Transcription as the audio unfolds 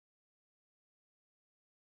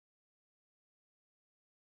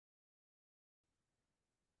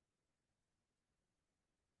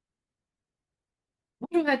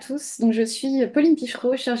Bonjour à tous, donc je suis Pauline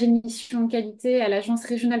Pichereau, chargée de mission qualité à l'Agence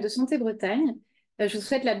Régionale de santé Bretagne. Je vous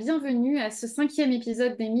souhaite la bienvenue à ce 5e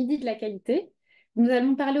épisode des Midi de la qualité. Nous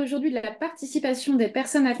allons parler aujourd'hui de la participation des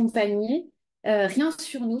personnes accompagnées, rien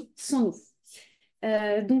sur nous, sans nous.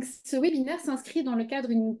 Donc ce webinaire s'inscrit dans le cadre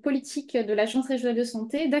d'une politique de l'Agence Régionale de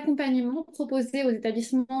santé d'accompagnement proposé aux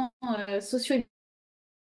établissements sociaux et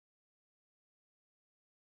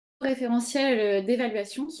référentiel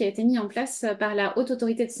d'évaluation qui a été mis en place par la Haute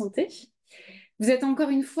Autorité de Santé. Vous êtes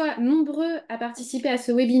encore une fois nombreux à participer à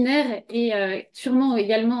ce webinaire et sûrement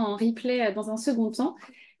également en replay dans un second temps.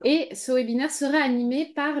 Et ce webinaire sera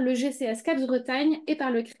animé par le GCS CAPS Bretagne et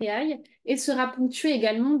par le CREAI et sera ponctué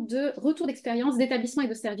également de retours d'expérience d'établissements et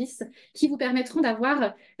de services qui vous permettront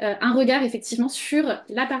d'avoir un regard effectivement sur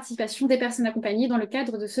la participation des personnes accompagnées dans le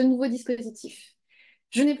cadre de ce nouveau dispositif.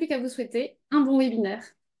 Je n'ai plus qu'à vous souhaiter un bon webinaire.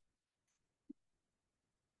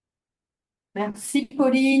 Merci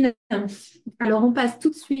Pauline. Alors on passe tout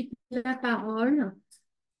de suite la parole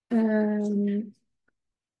à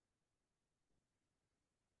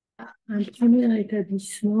un premier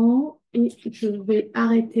établissement et je vais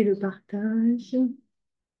arrêter le partage.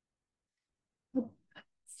 Hop,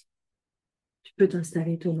 tu peux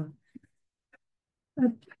t'installer Thomas.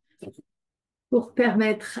 Hop, pour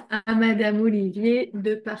permettre à Madame Olivier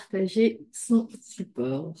de partager son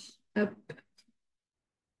support. Hop.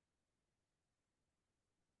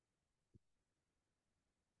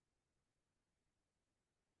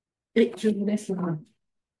 Et je vous laisse la main.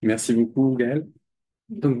 Merci beaucoup, Gaël.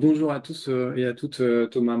 Donc, bonjour à tous et à toutes.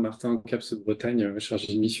 Thomas Martin, CAPS Bretagne,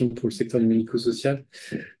 chargé de mission pour le secteur du médico-social.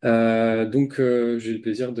 J'ai le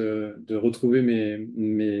plaisir de retrouver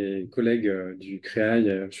mes collègues du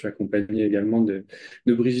CREAI. Je suis accompagné également de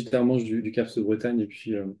Brigitte Armange du CAPS Bretagne et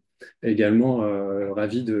puis également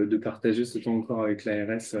ravi de partager ce temps encore avec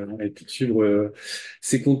l'ARS et puis de suivre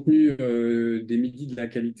ces contenus des midis de la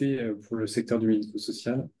qualité pour le secteur du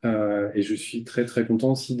médico-social. Et je suis très très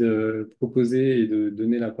content aussi de proposer et de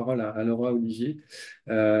donner la parole à Laura Olivier,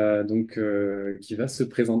 qui va se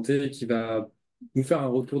présenter et qui va nous faire un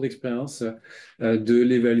retour d'expérience de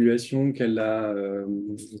l'évaluation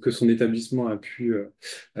que son établissement a pu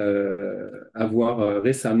avoir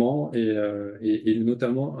récemment et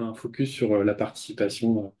notamment un focus sur la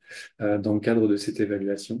participation dans le cadre de cette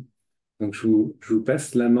évaluation. Donc, je vous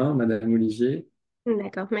passe la main, Madame Olivier.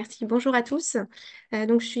 D'accord, merci. Bonjour à tous.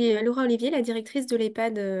 Je suis Laura Olivier, la directrice de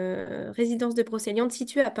l'EHPAD Résidence de Brocéliande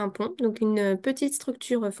située à Pimpon, donc une petite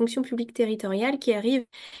structure fonction publique territoriale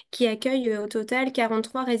qui accueille au total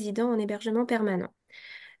 43 résidents en hébergement permanent.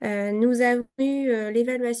 Nous avons eu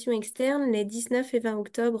l'évaluation externe les 19 et 20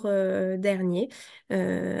 octobre dernier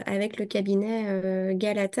avec le cabinet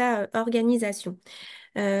Galata Organisation.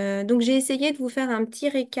 Donc j'ai essayé de vous faire un petit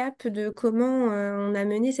récap de comment on a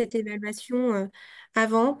mené cette évaluation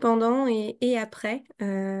avant, pendant et après,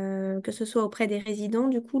 que ce soit auprès des résidents,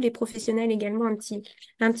 du coup les professionnels également un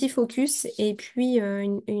petit focus et puis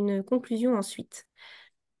une conclusion ensuite.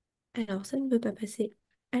 Alors ça ne veut pas passer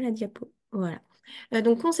à la diapo. Voilà.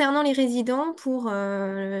 Donc concernant les résidents, pour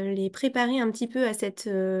les préparer un petit peu à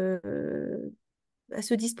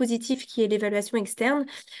ce dispositif qui est l'évaluation externe.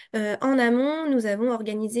 En amont, nous avons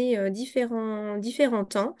organisé différents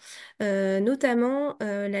temps, notamment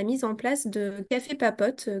la mise en place de café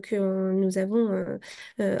papote que nous avons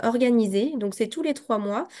organisé. Donc c'est tous les 3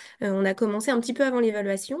 mois. On a commencé un petit peu avant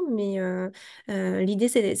l'évaluation, mais l'idée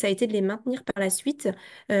ça a été de les maintenir par la suite.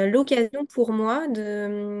 L'occasion pour moi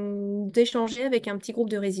d'échanger avec un petit groupe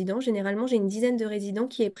de résidents. Généralement, j'ai une dizaine de résidents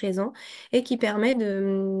qui est présent et qui permet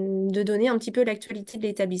de donner un petit peu l'actualité de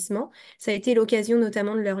l'établissement. Ça a été l'occasion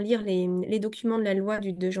notamment de leur lire les documents de la loi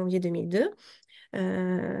du 2 janvier 2002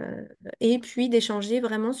 et puis d'échanger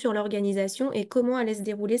vraiment sur l'organisation et comment allait se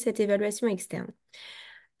dérouler cette évaluation externe.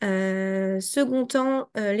 Second temps,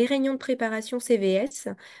 les réunions de préparation CVS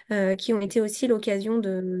qui ont été aussi l'occasion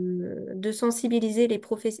de sensibiliser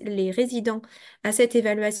les résidents à cette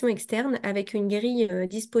évaluation externe avec une grille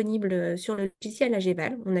disponible sur le logiciel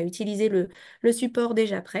AGVAL. On a utilisé le support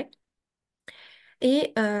déjà prêt.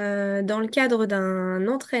 Et dans le cadre d'un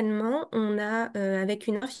entraînement, on a, avec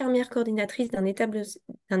une infirmière coordinatrice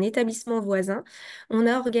d'un établissement voisin, on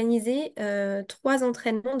a organisé 3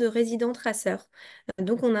 entraînements de résidents traceurs.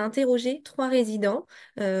 Donc, on a interrogé 3 résidents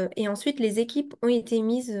et ensuite les équipes ont été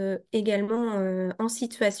mises également en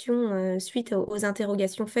situation suite aux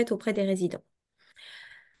interrogations faites auprès des résidents.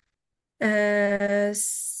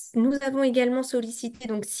 Nous avons également sollicité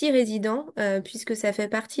donc 6 résidents, puisque ça fait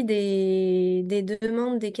partie des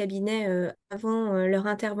demandes des cabinets avant leur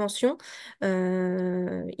intervention.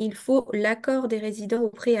 Il faut l'accord des résidents au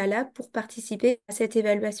préalable pour participer à cette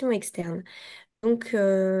évaluation externe. Donc,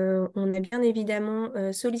 on a bien évidemment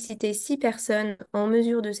sollicité 6 personnes en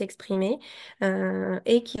mesure de s'exprimer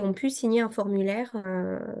et qui ont pu signer un formulaire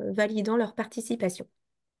validant leur participation.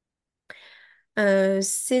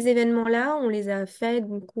 Ces événements-là, on les a faits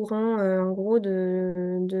courant en gros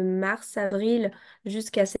de mars, avril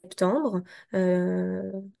jusqu'à septembre,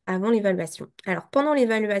 avant l'évaluation. Alors pendant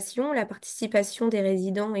l'évaluation, la participation des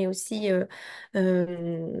résidents est aussi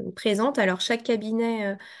présente. Alors chaque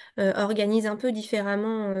cabinet organise un peu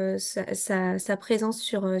différemment sa présence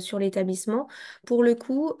sur l'établissement. Pour le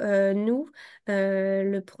coup, nous,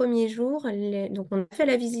 le premier jour, donc on a fait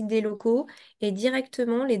la visite des locaux. Et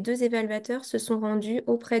directement, les 2 évaluateurs se sont rendus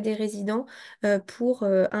auprès des résidents pour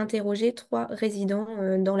interroger 3 résidents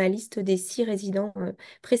dans la liste des 6 résidents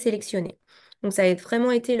présélectionnés. Donc, ça a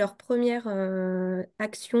vraiment été leur première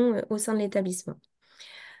action au sein de l'établissement.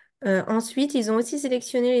 Ensuite, ils ont aussi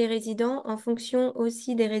sélectionné les résidents en fonction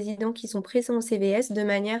aussi des résidents qui sont présents au CVS de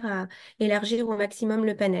manière à élargir au maximum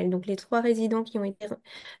le panel. Donc, les 3 résidents qui ont été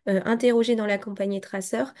interrogés dans l'accompagné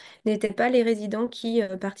traceur n'étaient pas les résidents qui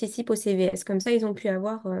participent au CVS. Comme ça, ils ont pu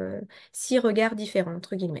avoir 6 regards différents,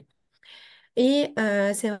 entre guillemets. Et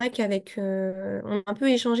c'est vrai on a un peu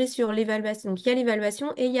échangé sur l'évaluation. Donc, il y a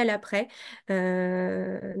l'évaluation et il y a l'après.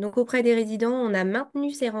 Donc, auprès des résidents, on a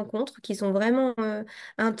maintenu ces rencontres qui sont vraiment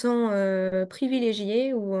un temps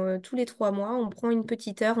privilégié où tous les 3 mois, on prend une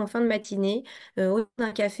petite heure en fin de matinée au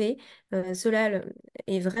d'un café. Cela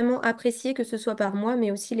est vraiment apprécié, que ce soit par moi,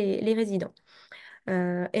 mais aussi les résidents.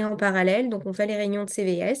 Et en parallèle, donc on fait les réunions de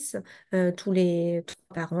CVS tous les 3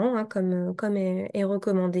 par an, hein, comme est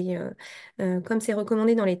recommandé, comme c'est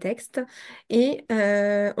recommandé dans les textes. Et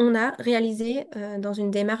on a réalisé, dans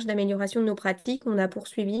une démarche d'amélioration de nos pratiques, on a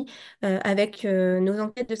poursuivi avec nos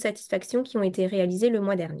enquêtes de satisfaction qui ont été réalisées le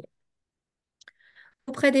mois dernier.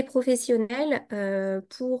 Auprès des professionnels,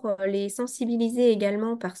 pour les sensibiliser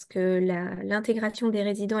également, parce que l'intégration des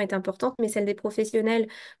résidents est importante, mais celle des professionnels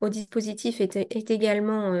au dispositif est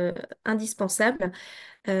également indispensable.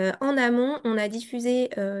 En amont, on a diffusé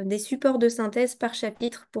des supports de synthèse par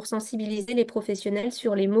chapitre pour sensibiliser les professionnels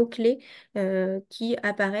sur les mots-clés qui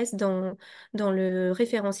apparaissent dans le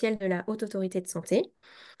référentiel de la Haute Autorité de Santé.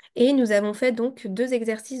 Et nous avons fait donc 2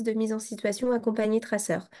 exercices de mise en situation accompagnés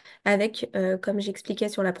traceurs, avec, comme j'expliquais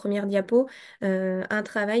sur la première diapo, un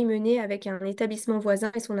travail mené avec un établissement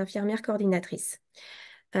voisin et son infirmière coordinatrice.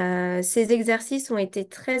 Ces exercices ont été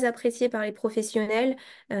très appréciés par les professionnels.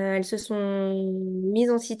 Elles se sont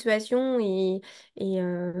mises en situation et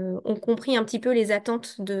ont compris un petit peu les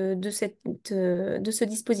attentes de ce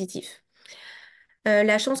dispositif.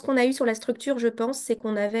 La chance qu'on a eue sur la structure, je pense, c'est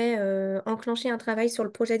qu'on avait enclenché un travail sur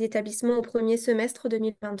le projet d'établissement au premier semestre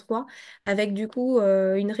 2023, avec du coup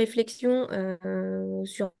une réflexion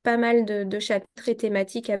sur pas mal de chapitres et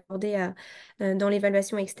thématiques abordés dans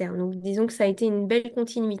l'évaluation externe. Donc, disons que ça a été une belle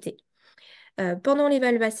continuité. Pendant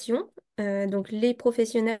l'évaluation, donc les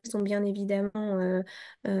professionnels sont bien évidemment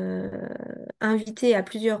euh, invités à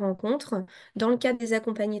plusieurs rencontres dans le cadre des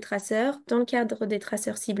accompagnés traceurs, dans le cadre des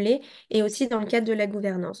traceurs ciblés et aussi dans le cadre de la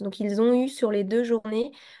gouvernance. Donc ils ont eu sur les 2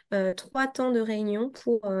 journées 3 temps de réunion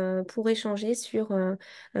pour échanger sur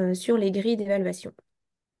les grilles d'évaluation.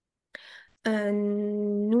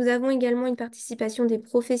 Nous avons également une participation des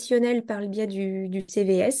professionnels par le biais du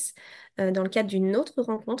CVS, dans le cadre d'une autre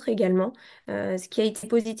rencontre également. Ce qui a été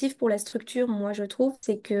positif pour la structure, moi je trouve,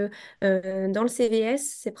 c'est que dans le CVS,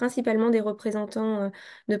 c'est principalement des représentants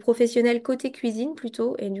de professionnels côté cuisine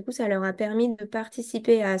plutôt, et du coup ça leur a permis de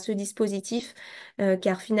participer à ce dispositif,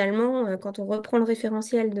 car finalement, quand on reprend le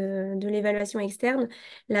référentiel de l'évaluation externe,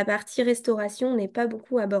 la partie restauration n'est pas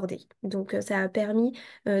beaucoup abordée. Donc ça a permis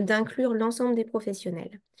d'inclure l'ensemble des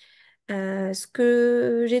professionnels. Ce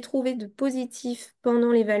que j'ai trouvé de positif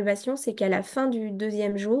pendant l'évaluation, c'est qu'à la fin du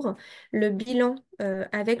 2e jour, le bilan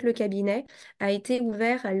avec le cabinet a été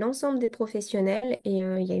ouvert à l'ensemble des professionnels et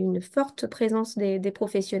il y a eu une forte présence des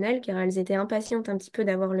professionnels car elles étaient impatientes un petit peu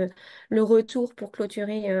d'avoir le retour pour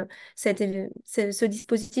clôturer ce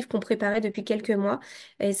dispositif qu'on préparait depuis quelques mois.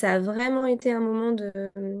 Et ça a vraiment été un moment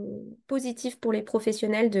positif pour les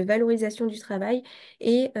professionnels de valorisation du travail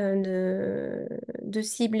et de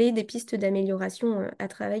cibler des pistes d'amélioration à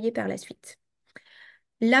travailler par la suite.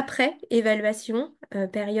 l'après-évaluation,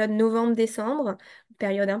 période novembre-décembre,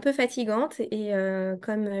 période un peu fatigante. Et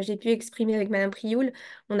comme j'ai pu exprimer avec Madame Prioul,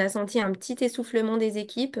 on a senti un petit essoufflement des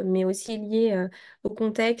équipes, mais aussi lié au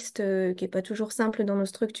contexte qui n'est pas toujours simple dans nos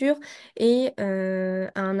structures et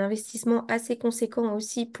à un investissement assez conséquent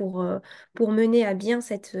aussi pour mener à bien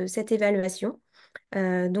cette évaluation.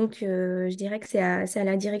 Donc, je dirais que c'est à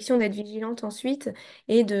la direction d'être vigilante ensuite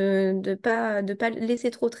et de pas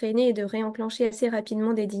laisser trop traîner et de réenclencher assez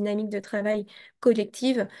rapidement des dynamiques de travail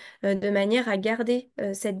collectives de manière à garder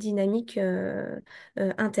cette dynamique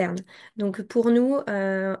interne. Donc, pour nous,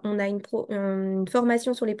 on a une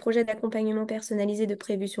formation sur les projets d'accompagnement personnalisé de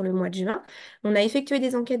prévu sur le mois de juin. On a effectué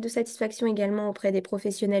des enquêtes de satisfaction également auprès des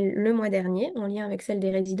professionnels le mois dernier, en lien avec celles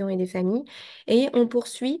des résidents et des familles. Et on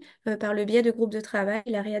poursuit par le biais de groupes de travail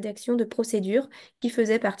la rédaction de procédures qui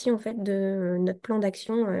faisaient partie en fait de notre plan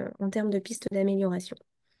d'action en termes de pistes d'amélioration.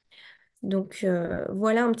 Donc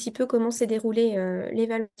voilà un petit peu comment s'est déroulée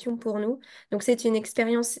l'évaluation pour nous. Donc c'est une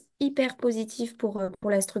expérience hyper positive pour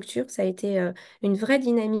la structure. Ça a été une vraie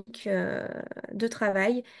dynamique de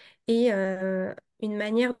travail et une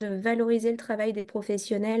manière de valoriser le travail des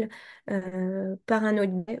professionnels par un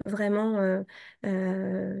autre biais. Vraiment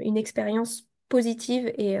une expérience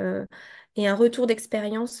positive et un retour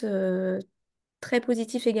d'expérience très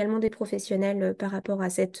positif également des professionnels par rapport à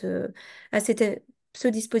ce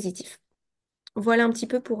dispositif. Voilà un petit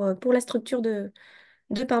peu pour la structure de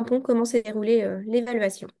Pimpon, comment s'est déroulée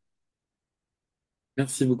l'évaluation.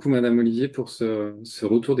 Merci beaucoup, Madame Olivier, pour ce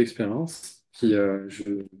retour d'expérience qui,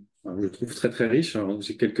 enfin, je trouve très, très riche. Alors,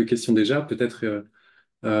 j'ai quelques questions déjà. Peut-être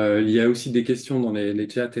il y a aussi des questions dans les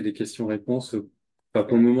chats et les questions-réponses. Pas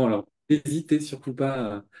pour le moment. Alors, n'hésitez surtout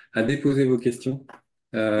pas à déposer vos questions.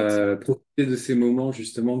 Profitez de ces moments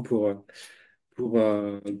justement pour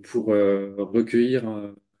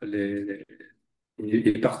recueillir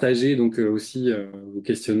et partager donc aussi vos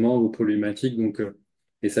questionnements, vos problématiques,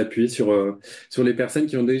 et s'appuyer sur les personnes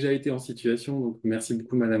qui ont déjà été en situation. Donc, merci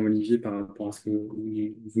beaucoup, Madame Olivier, par rapport à ce que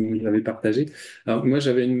vous nous avez partagé. Alors, moi,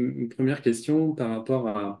 j'avais une première question par rapport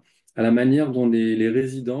à la manière dont les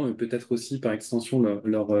résidents, et peut-être aussi par extension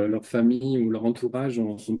leur famille ou leur entourage,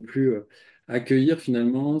 ont pu accueillir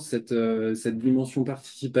finalement cette dimension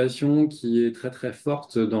participation qui est très très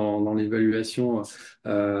forte dans l'évaluation,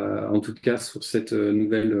 en tout cas sur cette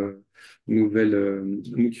nouvelle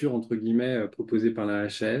mouture entre guillemets proposée par la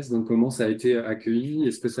HAS. Donc comment ça a été accueilli?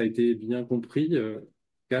 Est-ce que ça a été bien compris?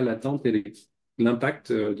 Quelle l'attente et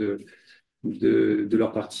l'impact de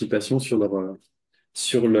leur participation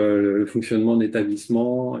sur le fonctionnement de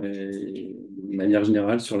l'établissement et de manière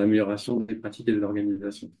générale sur l'amélioration des pratiques et de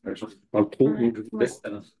l'organisation. Je parle trop, Ouais, donc je vous ouais. laisse.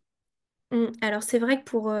 Alain. Alors c'est vrai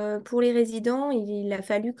que pour les résidents, il a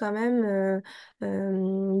fallu quand même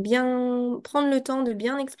bien prendre le temps de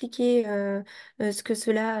bien expliquer ce que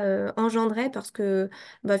cela engendrait parce que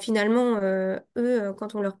bah, finalement, eux,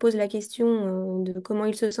 quand on leur pose la question de comment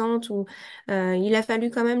ils se sentent, il a fallu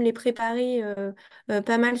quand même les préparer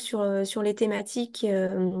pas mal sur les thématiques.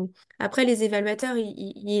 Après, les évaluateurs,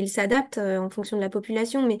 ils s'adaptent en fonction de la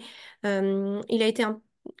population, mais il a été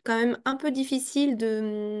quand même un peu difficile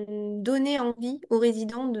de donner envie aux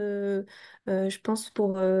résidents je pense,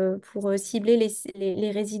 pour cibler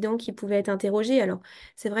les résidents qui pouvaient être interrogés. Alors,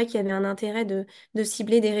 c'est vrai qu'il y avait un intérêt de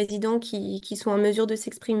cibler des résidents qui sont en mesure de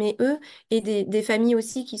s'exprimer eux et des familles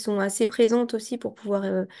aussi qui sont assez présentes aussi pour pouvoir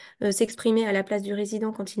s'exprimer à la place du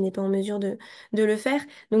résident quand il n'est pas en mesure de le faire.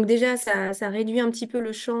 Donc déjà, ça réduit un petit peu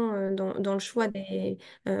le champ dans le choix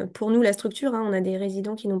pour nous, la structure, hein, on a des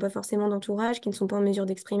résidents qui n'ont pas forcément d'entourage, qui ne sont pas en mesure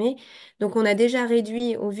d'exprimer. Donc, on a déjà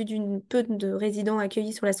réduit, au vu d'une peu de résidents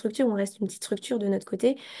accueillis sur la structure, on reste une petite structure de notre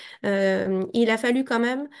côté. Il a fallu quand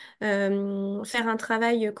même faire un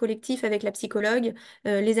travail collectif avec la psychologue,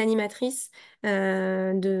 les animatrices,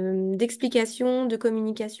 d'explication, de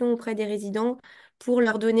communication auprès des résidents pour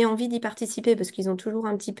leur donner envie d'y participer, parce qu'ils ont toujours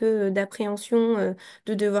un petit peu d'appréhension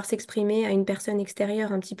de devoir s'exprimer à une personne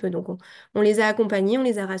extérieure un petit peu. Donc, on les a accompagnés, on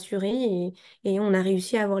les a rassurés et on a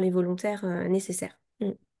réussi à avoir les volontaires nécessaires.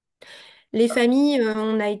 Mm. Les familles,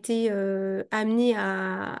 on a été amenés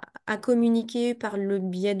à communiquer par le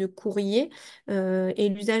biais de courriers et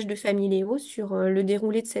l'usage de Familéo sur le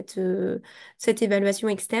déroulé de cette évaluation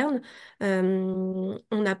externe. On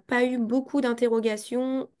n'a pas eu beaucoup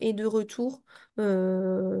d'interrogations et de retours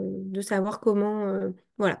de savoir comment...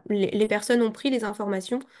 voilà, les personnes ont pris les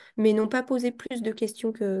informations, mais n'ont pas posé plus de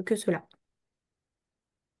questions que cela.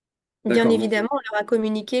 Bien D'accord. Donc, évidemment, on leur a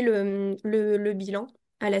communiqué le bilan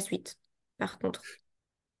à la suite, par contre.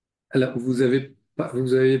 alors, vous avez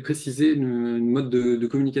Vous avez précisé une mode de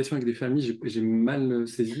communication avec des familles, j'ai mal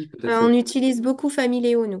saisi, peut-être On utilise beaucoup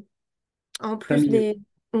Familéo, nous. En plus familiaux. des...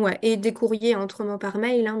 Ouais, et des courriers autrement par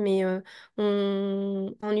mail, hein, mais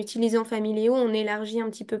en utilisant Familéo, on élargit un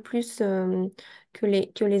petit peu plus que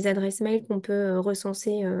les adresses mail qu'on peut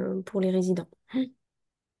recenser pour les résidents.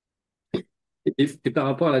 Et par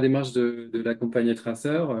rapport à la démarche de l'accompagné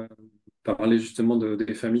traceur, parler justement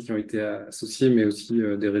des familles qui ont été associées, mais aussi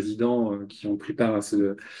des résidents qui ont pris part à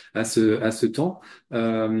ce temps.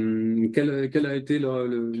 Quel a été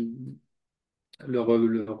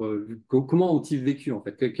comment ont-ils vécu en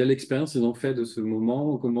fait? Quelle expérience ils ont fait de ce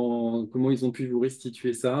moment? Comment ils ont pu vous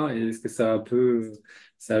restituer ça? Et est-ce que ça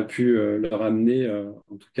a pu leur amener,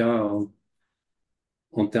 en tout cas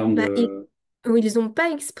en termes Bah, de... oui, ils n'ont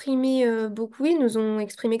pas exprimé beaucoup, ils nous ont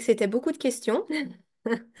exprimé que c'était beaucoup de questions.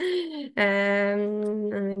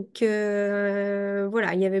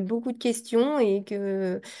 Voilà, il y avait beaucoup de questions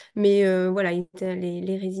mais voilà,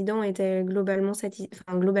 les résidents étaient globalement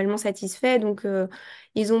satisfaits, donc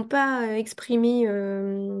ils n'ont pas exprimé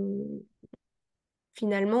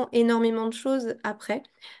finalement énormément de choses après.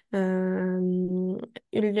 Euh,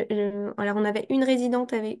 alors on avait une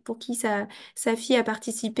résidente pour qui sa fille a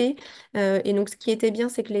participé et donc ce qui était bien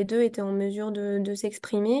c'est que les deux étaient en mesure de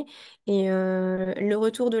s'exprimer et le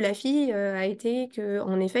retour de la fille a été que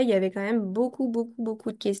en effet il y avait quand même beaucoup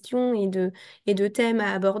de questions et de thèmes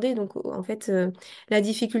à aborder donc en fait la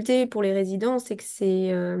difficulté pour les résidents c'est que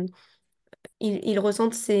ils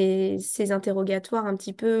ressentent ces interrogatoires un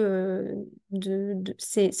petit peu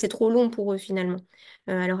c'est trop long pour eux finalement.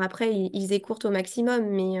 Alors après, ils écourtent au maximum,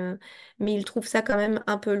 mais ils trouvent ça quand même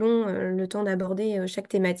un peu long, le temps d'aborder chaque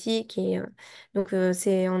thématique. Et donc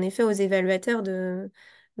c'est en effet aux évaluateurs de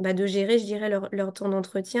gérer, je dirais, leur temps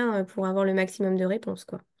d'entretien pour avoir le maximum de réponses,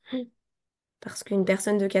 quoi. Parce qu'une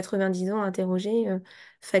personne de 90 ans interrogée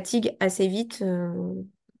fatigue assez vite.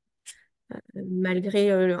 Malgré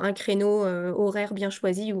un créneau horaire bien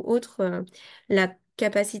choisi ou autre, la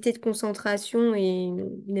capacité de concentration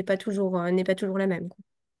n'est pas toujours la même, quoi.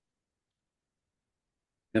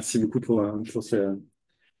 Merci beaucoup pour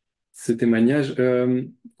ce témoignage.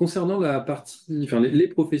 Concernant la partie, enfin, les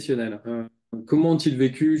professionnels, comment ont-ils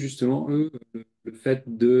vécu justement, eux, le fait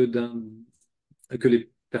que les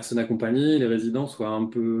personnes accompagnées, les résidents soient un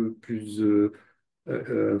peu plus,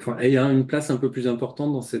 enfin, aient une place un peu plus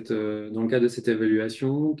importante dans le cadre de cette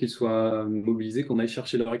évaluation, qu'ils soient mobilisés, qu'on aille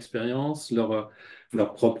chercher leur expérience,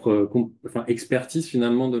 leur propre enfin, expertise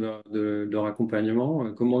finalement de leur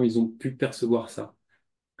accompagnement, comment ils ont pu percevoir ça?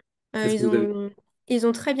 Euh, Qu'est-ce que ils vous avez... ont, ils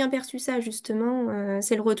ont très bien perçu ça, justement.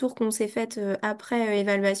 C'est le retour qu'on s'est fait après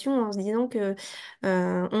évaluation en se disant que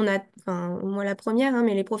enfin, moi la première, hein,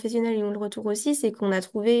 mais les professionnels ils ont le retour aussi, c'est qu'on a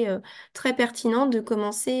trouvé très pertinent de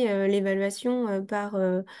commencer l'évaluation par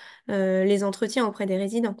les entretiens auprès des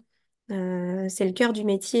résidents. C'est le cœur du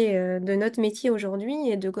métier, de notre métier aujourd'hui,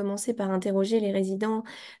 et de commencer par interroger les résidents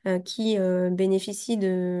qui bénéficient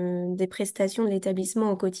des prestations de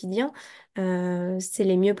l'établissement au quotidien. C'est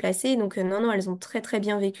les mieux placés. Donc non, non, elles ont très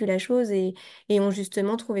bien vécu la chose et ont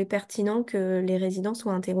justement trouvé pertinent que les résidents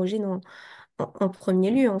soient interrogés en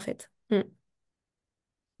premier lieu, en fait. Mm.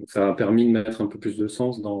 Ça a permis de mettre un peu plus de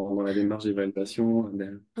sens dans la démarche d'évaluation.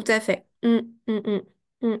 Tout à fait. Mm, mm, mm,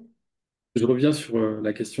 mm. Je reviens sur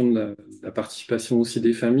la question de la participation aussi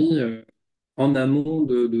des familles. En amont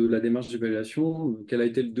de la démarche d'évaluation, quel a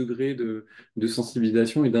été le degré de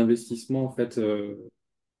sensibilisation et d'investissement en fait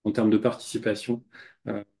en termes de participation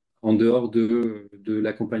euh, en dehors de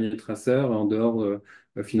l'accompagné traceur, en dehors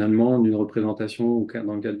finalement d'une représentation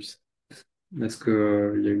dans le cadre du... Est-ce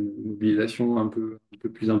qu'il y a une mobilisation un peu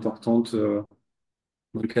plus importante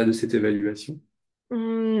dans le cadre de cette évaluation?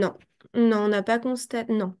 Non, non, on n'a pas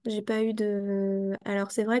constaté. Non, j'ai pas eu de.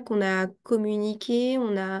 Alors c'est vrai qu'on a communiqué,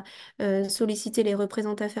 on a sollicité les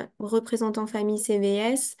représentants famille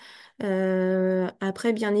CVS.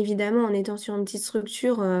 Après, bien évidemment, en étant sur une petite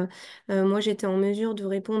structure, moi j'étais en mesure de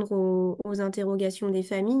répondre aux interrogations des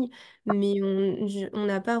familles, mais on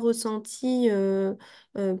n'a pas ressenti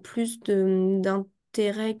plus d'intérêt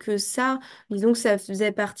que ça. Disons que ça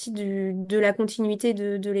faisait partie de la continuité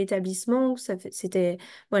de l'établissement. C'était,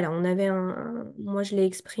 voilà, on avait moi je l'ai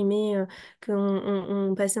exprimé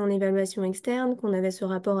qu'on passait en évaluation externe, qu'on avait ce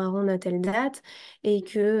rapport à rendre à telle date et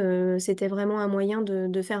que c'était vraiment un moyen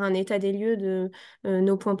de faire un état des lieux de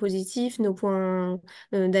nos points positifs, nos points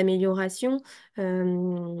d'amélioration.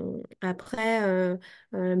 Après,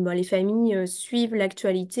 bah, les familles suivent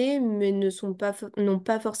l'actualité, mais n'ont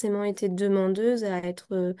pas forcément été demandeuses à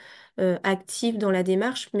être active dans la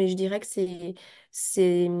démarche, mais je dirais que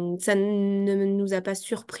ça ne nous a pas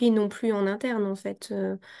surpris non plus en interne, en fait.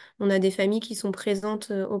 On a des familles qui sont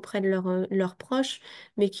présentes auprès de leurs proches,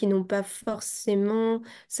 mais qui n'ont pas forcément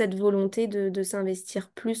cette volonté de s'investir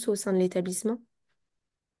plus au sein de l'établissement.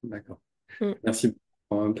 D'accord. Mm. Merci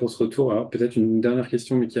pour ce retour. Alors, peut-être une dernière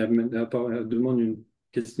question, mais qui demande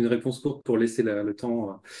une réponse courte pour laisser le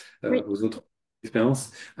temps Oui. aux autres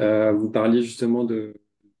expériences. Vous parliez justement de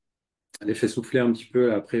l'effet soufflé un petit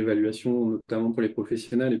peu après évaluation, notamment pour les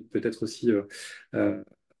professionnels et peut-être aussi de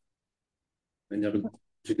manière Pour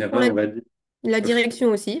générale, on va dire. la direction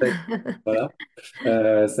aussi. Voilà.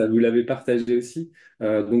 Ça, vous l'avez partagé aussi.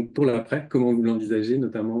 Donc, pour l'après, comment vous l'envisagez,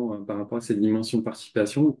 notamment par rapport à cette dimension de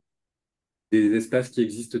participation, des espaces qui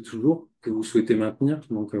existent toujours, que vous souhaitez maintenir.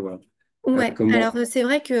 Donc, voilà. Ouais, Comment alors c'est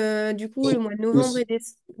vrai que du coup, le mois de aussi.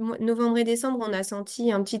 novembre et décembre, on a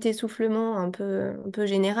senti un petit essoufflement un peu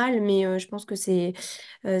général, mais je pense que c'est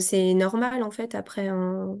normal en fait après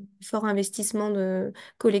un fort investissement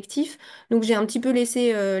collectif. Donc j'ai un petit peu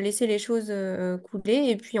laissé les choses couler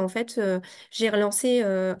et puis en fait, j'ai relancé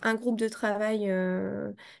un groupe de travail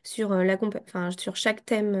sur enfin, sur chaque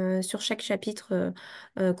thème, sur chaque chapitre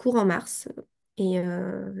courant mars. Et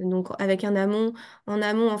donc avec en amont,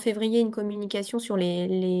 en février, une communication sur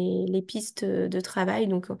les pistes de travail.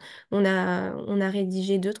 Donc, on a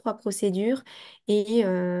rédigé deux, trois procédures et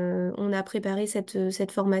on a préparé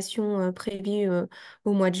cette formation prévue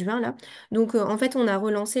au mois de juin, là. Donc, en fait, on a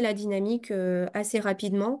relancé la dynamique assez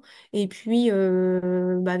rapidement. Et puis,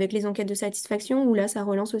 bah, avec les enquêtes de satisfaction, où là, ça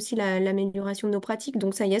relance aussi l'amélioration de nos pratiques.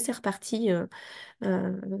 Donc, ça y est, c'est reparti. Euh,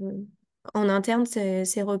 En interne,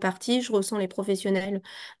 c'est reparti. Je ressens les professionnels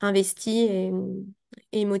investis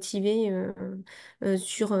et motivés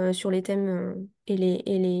sur les thèmes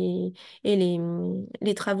les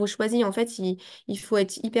travaux choisis. En fait, il faut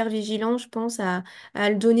être hyper vigilant, je pense, à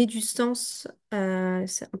le donner du sens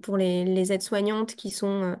pour les aides-soignantes qui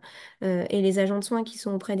sont et les agents de soins qui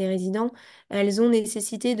sont auprès des résidents. Elles ont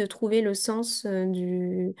nécessité de trouver le sens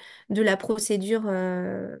de la procédure.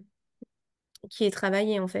 Qui est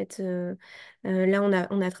travaillé en fait. Là,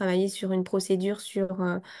 on a travaillé sur une procédure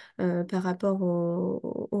par rapport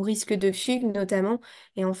au risque de fugue notamment.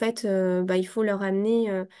 Et en fait, bah, il faut leur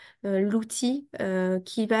amener l'outil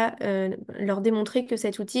qui va leur démontrer que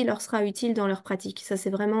cet outil leur sera utile dans leur pratique. Ça,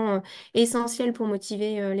 c'est vraiment essentiel pour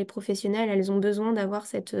motiver les professionnels. Elles ont besoin d'avoir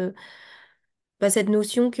cette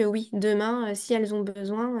notion que oui, demain, si elles ont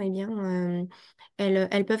besoin, eh bien,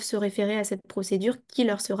 elles peuvent se référer à cette procédure qui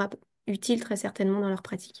leur sera utile très certainement dans leur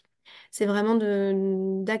pratique. C'est vraiment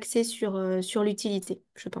d'axer sur l'utilité,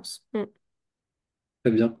 je pense. Mm.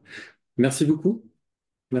 Très bien. Merci beaucoup.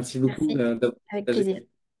 Merci beaucoup Merci, d'avoir avec partagé. plaisir.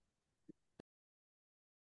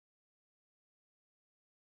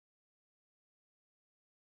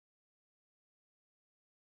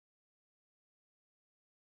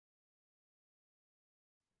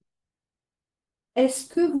 Est-ce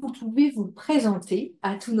que vous pouvez vous présenter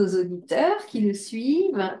à tous nos auditeurs qui nous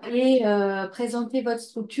suivent et présenter votre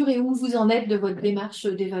structure et où vous en êtes de votre démarche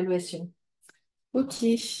d'évaluation? Ok,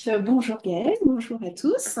 bonjour Gaëlle, bonjour à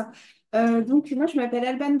tous. Donc moi je m'appelle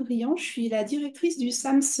Alban Briand, je suis la directrice du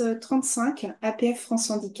SAMS 35 APF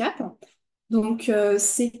France Handicap. Donc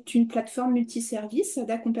c'est une plateforme multiservice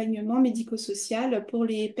d'accompagnement médico-social pour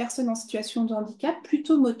les personnes en situation de handicap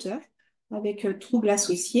plutôt moteur avec troubles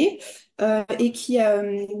associés et qui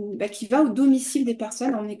va au domicile des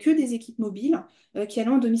personnes. On n'est que des équipes mobiles qui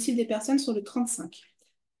allons au domicile des personnes sur le 35.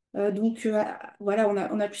 Voilà,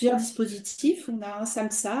 on a plusieurs dispositifs. On a un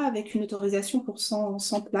SAMSA avec une autorisation pour 100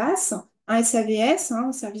 places, un SAVS,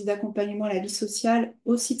 un service d'accompagnement à la vie sociale,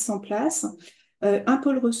 aussi de 100 places, un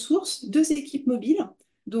pôle ressources, deux équipes mobiles.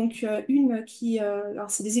 Donc,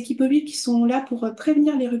 alors c'est des équipes mobiles qui sont là pour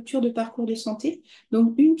prévenir les ruptures de parcours de santé.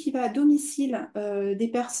 Donc, une qui va à domicile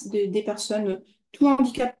des personnes tout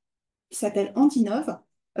handicap qui s'appelle Handinov,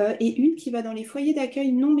 et une qui va dans les foyers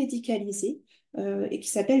d'accueil non médicalisés et qui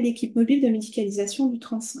s'appelle l'équipe mobile de médicalisation du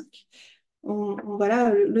 35.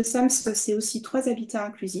 Voilà, le SAMS, c'est aussi 3 habitats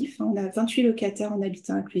inclusifs. On a 28 locataires en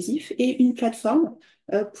habitat inclusif et une plateforme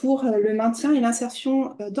pour le maintien et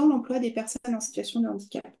l'insertion dans l'emploi des personnes en situation de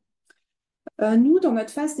handicap. Nous, dans notre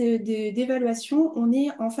phase d'évaluation, on est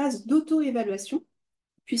en phase d'auto-évaluation,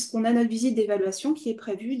 puisqu'on a notre visite d'évaluation qui est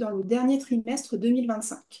prévue dans le dernier trimestre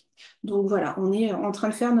 2025. Donc voilà, on est en train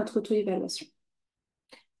de faire notre auto-évaluation.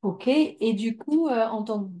 Ok, et du coup, en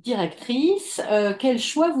tant que directrice, quel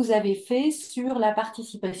choix vous avez fait sur la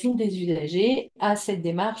participation des usagers à cette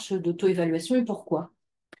démarche d'auto-évaluation et pourquoi?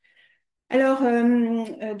 Alors,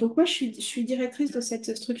 donc moi, je suis directrice de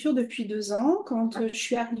cette structure depuis 2 ans. Quand je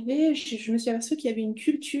suis arrivée, je me suis aperçue qu'il y avait une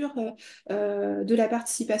culture de la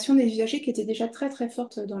participation des usagers qui était déjà très, très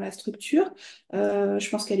forte dans la structure. Je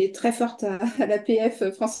pense qu'elle est très forte à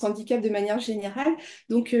l'APF France Handicap de manière générale.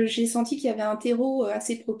 Donc, j'ai senti qu'il y avait un terreau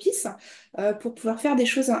assez propice pour pouvoir faire des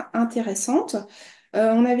choses intéressantes.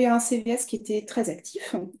 On avait un CVS qui était très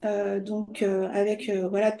actif, avec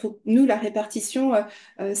voilà pour nous la répartition,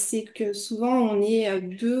 c'est que souvent on est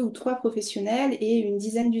 2 ou 3 professionnels et une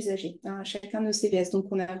dizaine d'usagers, hein, à chacun de nos CVS. Donc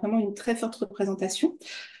on a vraiment une très forte représentation.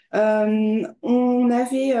 Moi,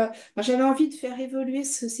 j'avais envie de faire évoluer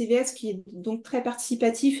ce CVS qui est donc très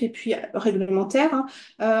participatif et puis réglementaire,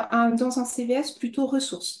 hein, dans un CVS plutôt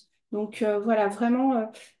ressources. Donc voilà, vraiment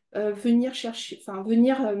venir chercher, enfin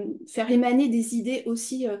venir faire émaner des idées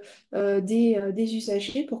aussi des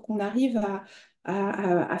usagers pour qu'on arrive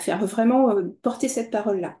à faire vraiment porter cette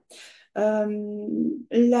parole-là.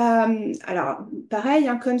 Euh, alors, pareil,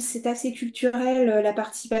 hein, comme c'est assez culturel, la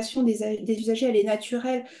participation des usagers, elle est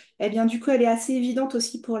naturelle. Eh bien, du coup, elle est assez évidente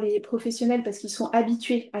aussi pour les professionnels parce qu'ils sont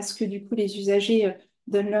habitués à ce que, du coup, les usagers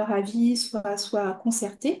donnent leur avis, soient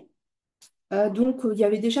concertés. Il y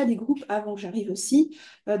avait déjà des groupes avant que j'arrive aussi,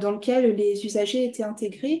 dans lesquels les usagers étaient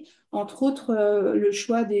intégrés, entre autres le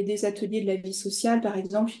choix des ateliers de la vie sociale, par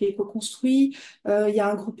exemple, il est co-construit. Il y a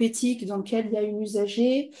un groupe éthique dans lequel il y a une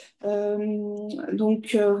usagée.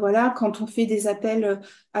 Voilà, quand on fait des appels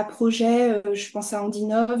à projets, je pense à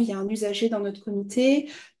Andinov, il y a un usager dans notre comité.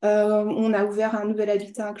 On a ouvert un nouvel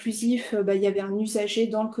habitat inclusif, il y avait un usager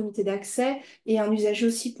dans le comité d'accès et un usager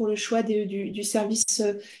aussi pour le choix du service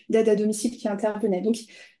d'aide à domicile qui intervenait. Donc,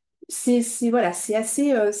 voilà, c'est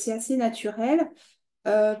assez naturel.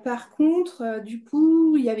 Par contre, du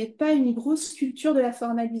coup, il n'y avait pas une grosse culture de la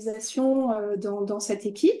formalisation dans cette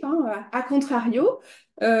équipe, hein, à contrario.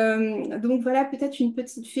 Donc voilà, peut-être une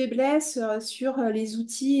petite faiblesse sur les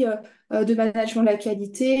outils de management de la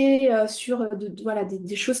qualité, sur voilà,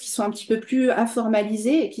 des choses qui sont un petit peu plus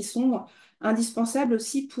informalisées et qui sont indispensables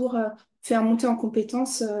aussi pour faire monter en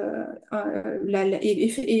compétences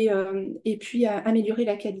et puis améliorer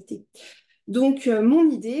la qualité. Donc, mon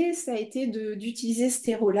idée, ça a été d'utiliser ce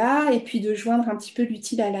terreau-là et puis de joindre un petit peu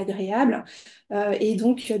l'utile à l'agréable et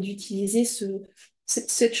donc d'utiliser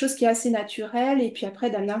cette chose qui est assez naturelle et puis après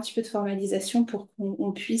d'amener un petit peu de formalisation pour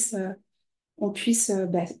qu'on puisse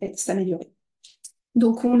s'améliorer.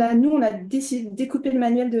 Donc, nous, on a décidé de découper le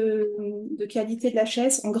manuel de qualité de la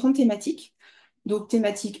chaise en grandes thématiques. Donc,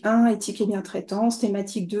 thématique 1, éthique et bien-traitance,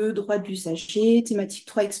 thématique 2, droit de l'usager, thématique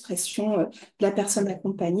 3, expression de la personne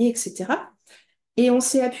accompagnée, etc. Et on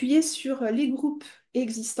s'est appuyé sur les groupes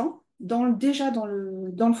existants, déjà dans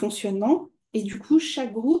le fonctionnement. Et du coup,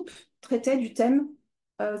 chaque groupe traitait du thème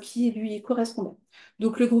qui lui correspondait.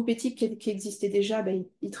 Donc, le groupe éthique qui existait déjà,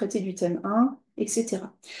 il traitait du thème 1, etc.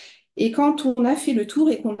 Et quand on a fait le tour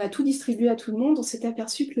et qu'on a tout distribué à tout le monde, on s'est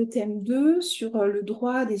aperçu que le thème 2, sur le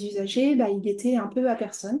droit des usagers, il était un peu à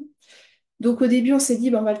personne. Donc, au début, on s'est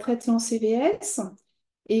dit, on va le traiter en CVS.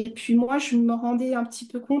 Et puis moi, je me rendais un petit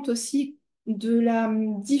peu compte aussi de la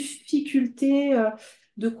difficulté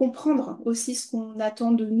de comprendre aussi ce qu'on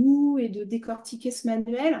attend de nous et de décortiquer ce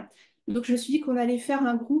manuel. Donc je me suis dit qu'on allait faire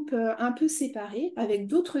un groupe un peu séparé avec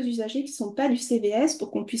d'autres usagers qui ne sont pas du CVS pour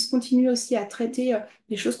qu'on puisse continuer aussi à traiter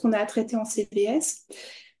les choses qu'on a à traiter en CVS.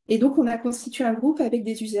 Et donc on a constitué un groupe avec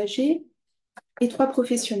des usagers et 3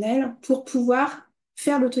 professionnels pour pouvoir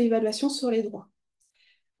faire l'auto-évaluation sur les droits.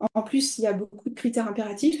 En plus, il y a beaucoup de critères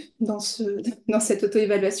impératifs dans cette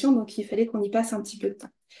auto-évaluation, donc il fallait qu'on y passe un petit peu de temps.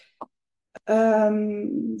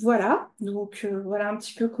 Voilà, donc voilà un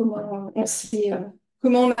petit peu comment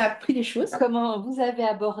on a appris les choses. Comment vous avez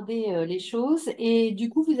abordé les choses et du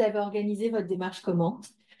coup, vous avez organisé votre démarche comment?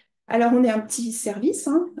 Alors, on est un petit service,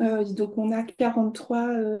 hein, donc on a 43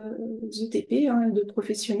 ETP hein, de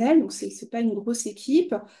professionnels, donc c'est pas une grosse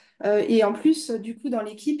équipe. Et en plus, du coup, dans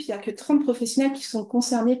l'équipe, il n'y a que 30 professionnels qui sont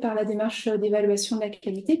concernés par la démarche d'évaluation de la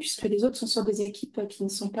qualité, puisque les autres sont sur des équipes qui ne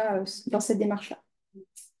sont pas dans cette démarche-là.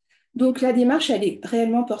 Donc la démarche, elle est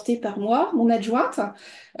réellement portée par moi, mon adjointe,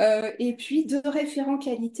 et puis 2 référents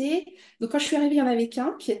qualité. Donc quand je suis arrivée, il y en avait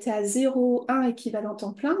qu'un qui était à 0,1 équivalent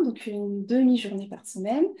temps plein, donc une demi-journée par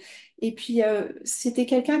semaine. Et puis c'était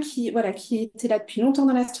quelqu'un qui était là depuis longtemps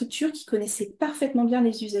dans la structure, qui connaissait parfaitement bien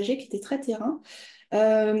les usagers, qui était très terrain.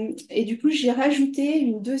 Et du coup, j'ai rajouté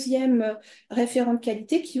une deuxième référente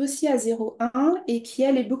qualité qui est aussi à 0,1 et qui,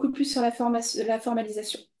 elle, est beaucoup plus sur la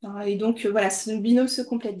formalisation. Hein. Et donc, voilà, ce binôme se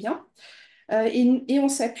complète bien. Et on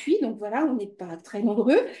s'appuie, donc voilà, on n'est pas très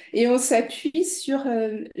nombreux, et on s'appuie sur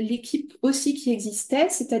l'équipe aussi qui existait,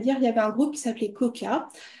 c'est-à-dire il y avait un groupe qui s'appelait COCA,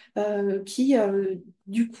 qui,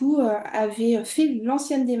 du coup, avait fait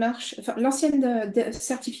l'ancienne démarche, enfin, l'ancienne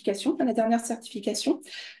certification, la dernière certification.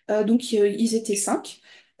 Donc, ils étaient 5.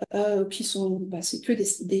 Qui sont, c'est que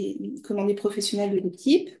des professionnels de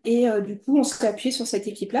l'équipe. Et du coup, on s'est appuyé sur cette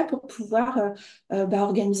équipe-là pour pouvoir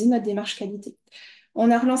organiser notre démarche qualité. On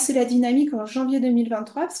a relancé la dynamique en janvier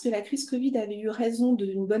 2023 parce que la crise Covid avait eu raison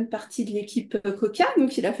d'une bonne partie de l'équipe Coca,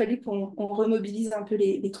 donc il a fallu qu'on remobilise un peu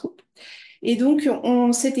les troupes. Et donc,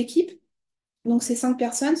 cette équipe, donc ces 5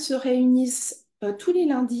 personnes, se réunissent tous les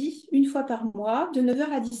lundis, une fois par mois, de 9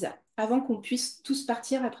 h à 10 h, avant qu'on puisse tous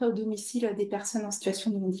partir après au domicile des personnes en situation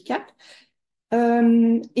de handicap.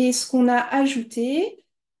 Et ce qu'on a ajouté,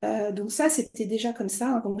 donc ça c'était déjà comme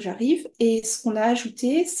ça avant que j'arrive, et ce qu'on a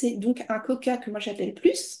ajouté, c'est donc un coca que moi j'appelle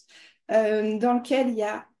plus, dans lequel il y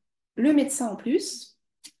a le médecin en plus,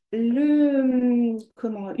 une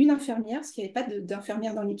infirmière, parce qu'il n'y avait pas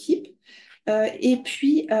d'infirmière dans l'équipe, et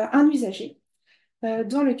puis un usager.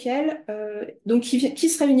 Dans lequel, donc qui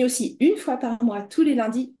se réunit aussi une fois par mois, tous les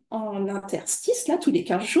lundis en interstice, là, tous les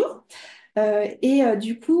 15 jours.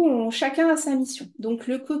 Du coup, chacun a sa mission. Donc,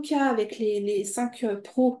 le COCA avec les 5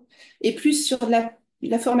 pros est plus sur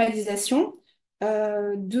la formalisation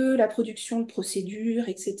de la production de procédures,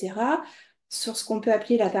 etc., sur ce qu'on peut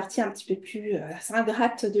appeler la partie un petit peu plus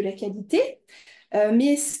ingrate de la qualité.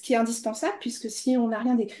 Mais ce qui est indispensable, puisque si on n'a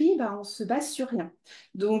rien d'écrit, on se base sur rien.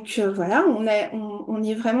 Donc voilà, on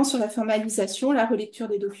est vraiment sur la formalisation, la relecture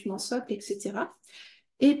des documents socles, etc.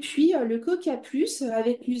 Et puis le Coca Plus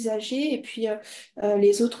avec l'usager et puis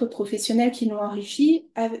les autres professionnels qui l'ont enrichi.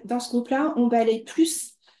 Dans ce groupe-là, on balaye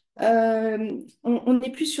plus, on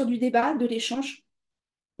est plus sur du débat, de l'échange.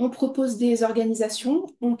 On propose des organisations,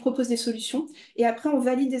 on propose des solutions, et après on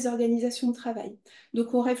valide des organisations de travail.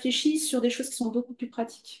 Donc on réfléchit sur des choses qui sont beaucoup plus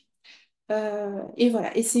pratiques. Et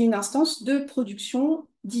voilà, et c'est une instance de production,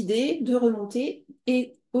 d'idées, de remontée,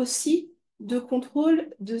 et aussi de contrôle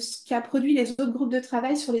de ce qu'a produit les autres groupes de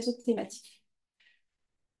travail sur les autres thématiques.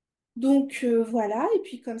 Donc voilà, et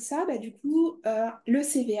puis comme ça, du coup, le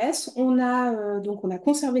CVS, on a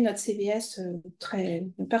conservé notre CVS très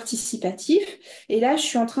participatif, et là, je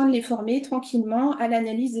suis en train de les former tranquillement à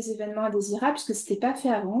l'analyse des événements indésirables, parce que ce n'était pas fait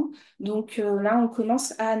avant. Donc là, on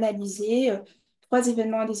commence à analyser 3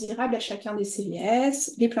 événements indésirables à chacun des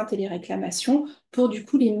CVS, les plaintes et les réclamations, pour du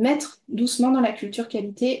coup les mettre doucement dans la culture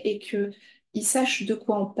qualité et qu'ils sachent de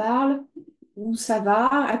quoi on parle, où ça va,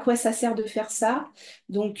 à quoi ça sert de faire ça.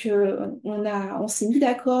 Donc, on s'est mis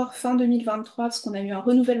d'accord fin 2023 parce qu'on a eu un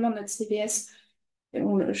renouvellement de notre CVS.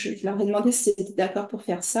 Je leur ai demandé si c'était d'accord pour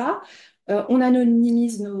faire ça. On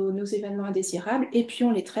anonymise nos événements indésirables et puis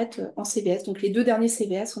on les traite en CVS. Donc, les 2 derniers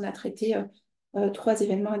CVS, on a traité 3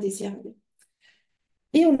 événements indésirables.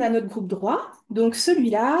 Et on a notre groupe droit. Donc,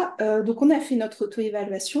 celui-là, donc on a fait notre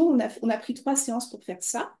auto-évaluation. On a pris 3 séances pour faire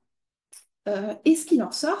ça. Et ce qui en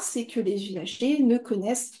sort, c'est que les usagers ne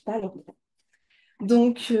connaissent pas leurs droits.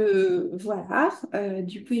 Donc voilà,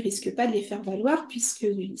 du coup, ils risquent pas de les faire valoir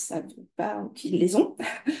puisqu'ils ne savent pas qu'ils les ont.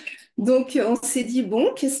 Donc on s'est dit,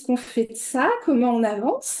 bon, qu'est-ce qu'on fait de ça? Comment on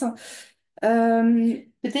avance?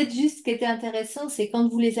 Peut-être juste ce qui était intéressant, c'est quand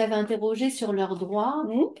vous les avez interrogés sur leurs droits,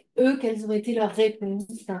 eux, quelles ont été leurs réponses?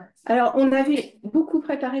 Alors, on avait beaucoup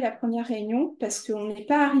préparé la première réunion parce qu'on n'est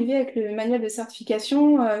pas arrivé avec le manuel de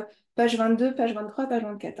certification, page 22, page 23, page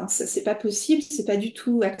 24. Hein. Ça, c'est pas possible, c'est pas du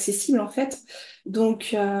tout accessible en fait.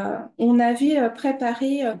 Donc, on avait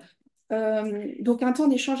préparé donc un temps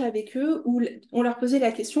d'échange avec eux où on leur posait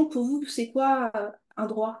la question, pour vous, c'est quoi un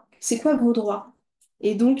droit? C'est quoi vos droits?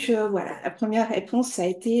 Et donc, voilà, la première réponse, ça a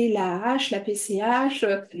été la H, la PCH.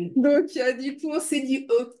 Donc, du coup, on s'est dit,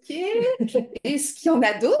 OK, est-ce qu'il y en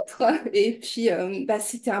a d'autres? Et puis,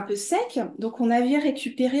 c'était un peu sec. Donc, on avait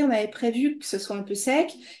prévu que ce soit un peu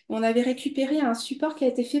sec. On avait récupéré un support qui a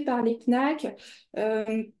été fait par les CNAC,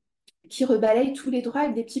 qui rebalaye tous les droits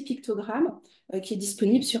avec des petits pictogrammes, qui est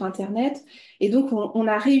disponible sur Internet. Et donc, on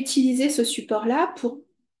a réutilisé ce support-là pour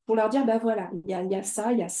leur dire, voilà, il y a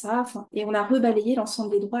ça, il y a ça. Et on a rebalayé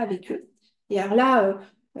l'ensemble des droits avec eux. Et alors là,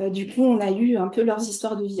 du coup, on a eu un peu leurs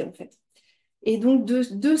histoires de vie, en fait. Et donc,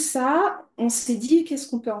 de ça, on s'est dit, qu'est-ce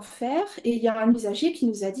qu'on peut en faire? Et il y a un usager qui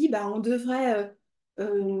nous a dit, on devrait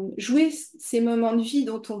jouer ces moments de vie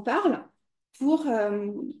dont on parle pour,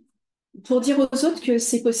 pour dire aux autres que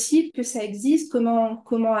c'est possible, que ça existe,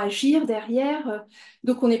 comment agir derrière.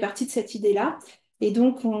 Donc, on est parti de cette idée-là. Et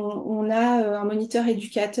donc, on a un moniteur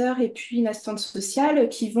éducateur et puis une assistante sociale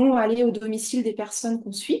qui vont aller au domicile des personnes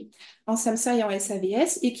qu'on suit, en SAMSA et en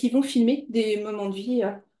SAVS, et qui vont filmer des moments de vie.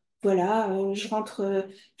 Voilà, je rentre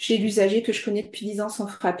chez l'usager que je connais depuis 10 ans sans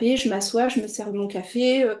frapper, je m'assois, je me sers mon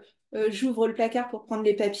café, j'ouvre le placard pour prendre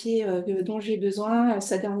les papiers dont j'ai besoin,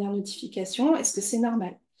 sa dernière notification, est-ce que c'est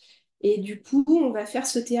normal? Et du coup, on va faire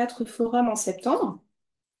ce théâtre forum en septembre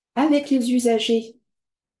avec les usagers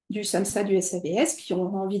du SAMSA, du SAVS qui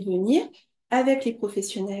ont envie de venir, avec les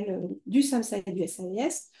professionnels du SAMSA et du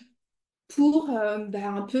SAVS, pour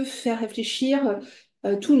un peu faire réfléchir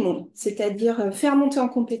tout le monde, c'est-à-dire faire monter en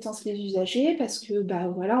compétence les usagers, parce que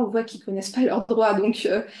voilà, on voit qu'ils ne connaissent pas leurs droits, donc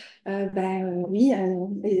oui,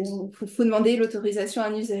 il faut demander l'autorisation à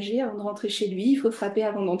un usager avant de rentrer chez lui, il faut frapper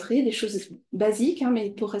avant d'entrer, des choses basiques, hein, mais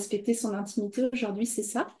pour respecter son intimité, aujourd'hui, c'est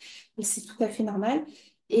ça, et c'est tout à fait normal.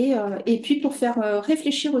 Et puis pour faire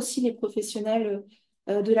réfléchir aussi les professionnels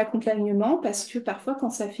de l'accompagnement, parce que parfois, quand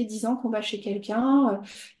ça fait 10 ans qu'on va chez quelqu'un,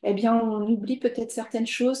 eh bien, on oublie peut-être certaines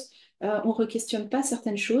choses, on ne re-questionne pas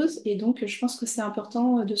certaines choses, et donc je pense que c'est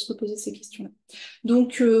important de se reposer ces questions-là.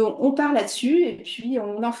 Donc, on part là-dessus, et puis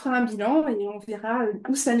on en fera un bilan, et on verra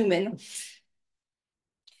où ça nous mène.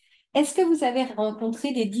 Est-ce que vous avez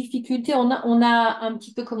rencontré des difficultés? On a un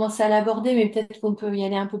petit peu commencé à l'aborder, mais peut-être qu'on peut y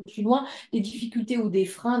aller un peu plus loin. Des difficultés ou des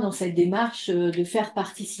freins dans cette démarche de faire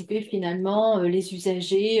participer finalement les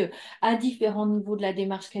usagers à différents niveaux de la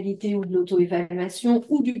démarche qualité ou de l'auto-évaluation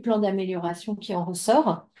ou du plan d'amélioration qui en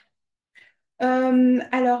ressort?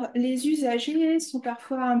 Alors, les usagers sont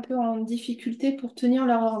parfois un peu en difficulté pour tenir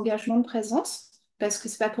leur engagement de présence, parce que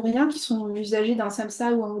c'est pas pour rien qu'ils sont usagers d'un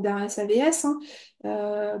SAMSA ou d'un SAVS, hein.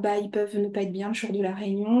 Ils peuvent ne pas être bien le jour de la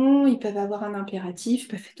réunion, ils peuvent avoir un impératif, ils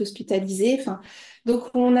peuvent être hospitalisés. Enfin, donc,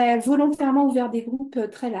 on a volontairement ouvert des groupes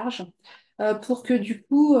très larges pour que du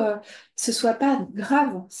coup, ce soit pas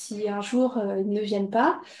grave si un jour ils ne viennent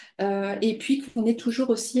pas, et puis qu'on ait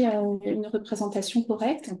toujours aussi une représentation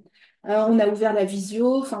correcte. On a ouvert la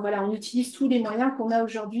visio, enfin voilà, on utilise tous les moyens qu'on a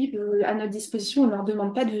aujourd'hui à notre disposition. On ne leur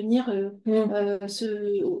demande pas de venir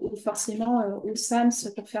forcément au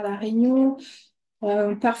SAMS pour faire la réunion.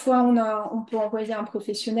 Parfois, on peut envoyer un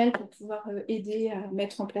professionnel pour pouvoir aider à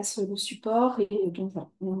mettre en place le support. Et donc, voilà,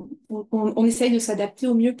 on essaye de s'adapter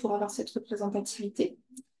au mieux pour avoir cette représentativité.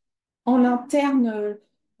 En interne,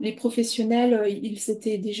 les professionnels, ils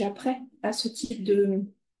étaient déjà prêts à ce type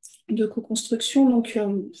de co-construction. Donc,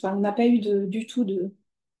 on n'a pas eu du tout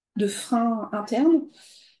de frein interne.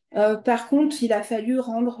 Par contre, il a fallu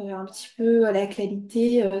rendre un petit peu la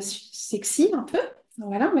qualité sexy, un peu.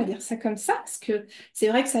 Voilà, on va dire ça comme ça, parce que c'est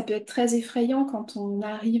vrai que ça peut être très effrayant quand on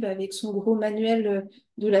arrive avec son gros manuel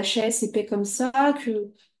de la chaise épais comme ça, que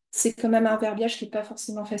c'est quand même un verbiage qui n'est pas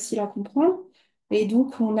forcément facile à comprendre. Et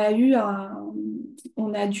donc, on a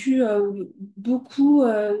dû beaucoup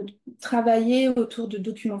travailler autour de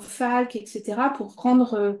documents FALC, etc., pour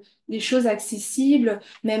rendre les choses accessibles,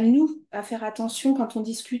 même nous, à faire attention quand on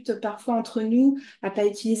discute parfois entre nous, à pas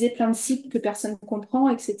utiliser plein de sites que personne ne comprend,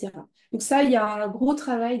 etc. Donc ça, il y a un gros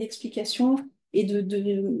travail d'explication et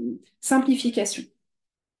de simplification.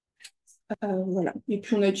 Voilà. Et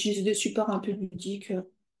puis on a utilisé des supports un peu ludiques,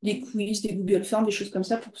 des quiz, des Google Forms, des choses comme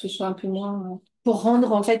ça pour que ce soit un peu moins... Pour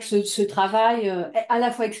rendre en fait ce travail à la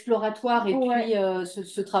fois exploratoire et Ouais. puis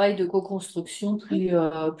ce travail de co-construction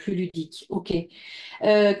plus ludique. Ok.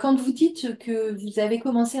 Quand vous dites que vous avez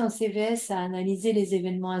commencé en CVS à analyser les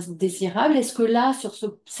événements indésirables, est-ce que là, sur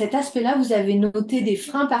cet aspect-là, vous avez noté des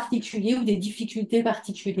freins particuliers ou des difficultés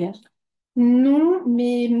particulières? Non,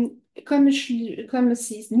 mais comme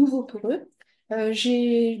c'est nouveau pour eux,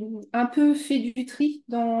 j'ai un peu fait du tri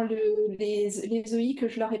dans les OI que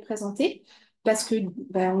je leur ai présentés, parce que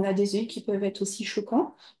on a des OI qui peuvent être aussi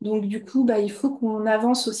choquants. Donc du coup, il faut qu'on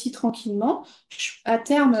avance aussi tranquillement. À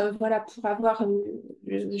terme, voilà, pour avoir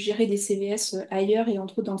géré des CVS ailleurs et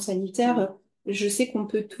entre autres dans le sanitaire, je sais qu'on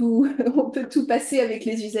peut tout, on peut tout passer avec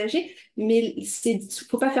les usagers, mais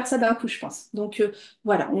faut pas faire ça d'un coup, je pense. Donc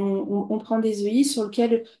voilà, on prend des EI sur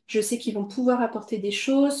lesquels je sais qu'ils vont pouvoir apporter des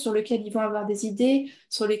choses, sur lesquels ils vont avoir des idées,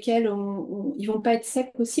 sur lesquels ils vont pas être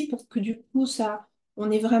secs aussi pour que du coup, on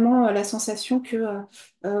ait vraiment la sensation que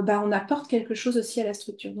on apporte quelque chose aussi à la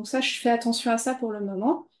structure. Donc ça, je fais attention à ça pour le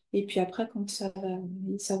moment. Et puis après, quand ça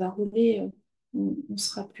va rouler, on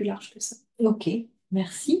sera plus large que ça. Ok,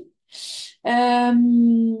 merci.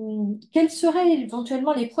 Quels seraient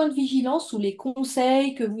éventuellement les points de vigilance ou les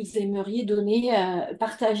conseils que vous aimeriez donner,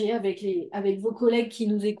 partager avec vos collègues qui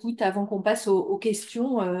nous écoutent avant qu'on passe aux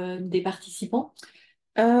questions des participants?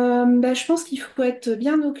 Je pense qu'il faut être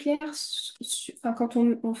bien au clair. Enfin, quand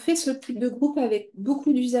on fait ce type de groupe avec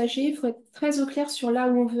beaucoup d'usagers, il faut être très au clair sur là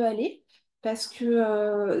où on veut aller parce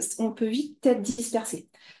que on peut vite être dispersé.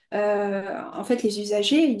 En fait, les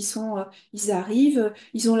usagers, ils arrivent,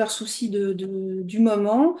 ils ont leurs soucis du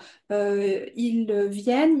moment, ils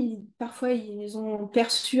viennent, parfois ils ont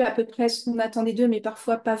perçu à peu près ce qu'on attendait d'eux, mais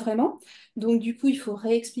parfois pas vraiment. Donc du coup, il faut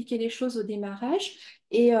réexpliquer les choses au démarrage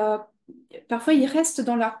et parfois ils restent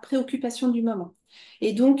dans leurs préoccupations du moment.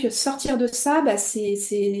 Et donc sortir de ça, bah,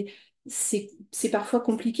 c'est parfois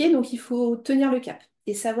compliqué, donc il faut tenir le cap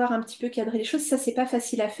et savoir un petit peu cadrer les choses. Ça, c'est pas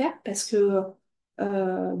facile à faire parce que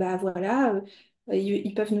bah voilà,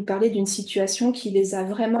 ils peuvent nous parler d'une situation qui les a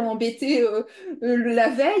vraiment embêtés la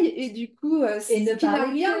veille et du coup, qui n'a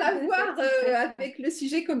rien à voir avec le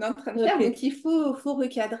sujet qu'on est en train de faire. Ok. Donc, faut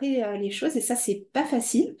recadrer les choses et ça, c'est pas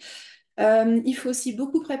facile. Il faut aussi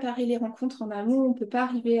beaucoup préparer les rencontres en amont. On ne peut pas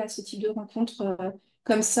arriver à ce type de rencontre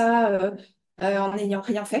comme ça en n'ayant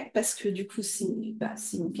rien fait parce que du coup, c'est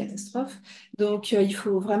une catastrophe. Donc, il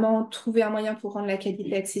faut vraiment trouver un moyen pour rendre la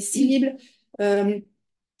qualité accessible. Euh,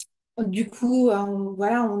 du coup,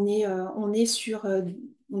 voilà, on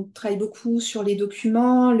travaille beaucoup sur les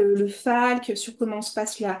documents, le FALC, sur comment se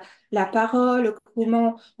passe la parole,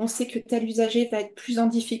 comment on sait que tel usager va être plus en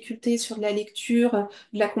difficulté sur de la lecture,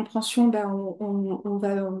 de la compréhension. Ben,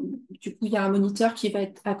 du coup, il y a un moniteur qui va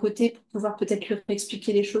être à côté pour pouvoir peut-être lui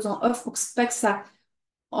expliquer les choses en off pour pas que ça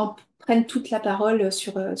en prenne toute la parole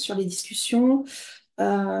sur les discussions. Donc,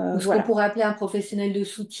 ce qu'on Voilà, pourrait appeler un professionnel de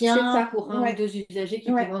c'est soutien ça. pour un ou Ouais, deux usagers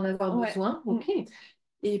qui ouais, peuvent en avoir ouais. besoin. Ok.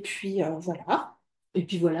 Et puis voilà. Et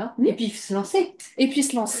puis voilà. Mm. Et puis se lancer. Et puis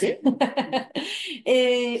se lancer.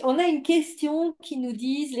 Et on a une question qui nous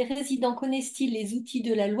dit, les résidents connaissent-ils les outils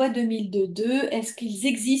de la loi 2002? Est-ce qu'ils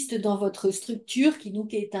existent dans votre structure qui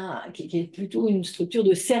est plutôt une structure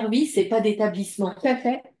de service et pas d'établissement? Tout à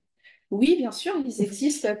fait. Oui, bien sûr, ils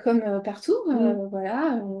existent comme partout.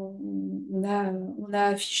 Voilà, on a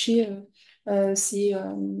affiché ces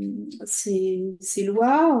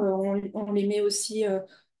lois. On les met aussi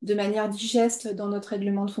de manière digeste dans notre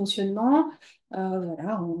règlement de fonctionnement.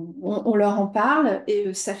 Voilà, on leur en parle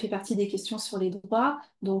et ça fait partie des questions sur les droits.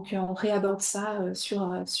 Donc, on réaborde ça sur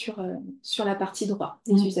la partie droit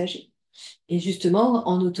des usagers. Et justement,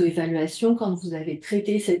 en auto-évaluation, quand vous avez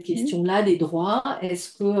traité cette question-là des droits,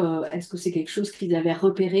 est-ce que c'est quelque chose qu'ils avaient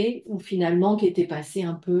repéré ou finalement qui était passé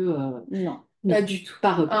un peu... Non. Non, Pas du tout.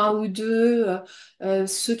 pas repéré. Un ou deux.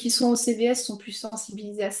 Ceux qui sont au CVS sont plus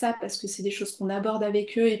sensibilisés à ça parce que c'est des choses qu'on aborde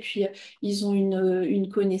avec eux et puis ils ont une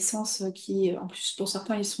connaissance qui, en plus pour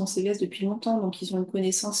certains, ils sont au CVS depuis longtemps, donc ils ont une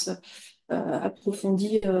connaissance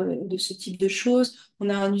approfondie de ce type de choses. On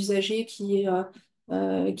a un usager qui est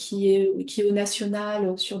au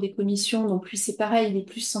national sur des commissions, donc lui c'est pareil, il est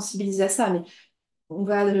plus sensibilisé à ça, mais on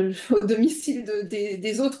va au domicile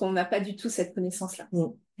des autres, on n'a pas du tout cette connaissance-là.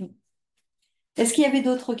 Est-ce qu'il y avait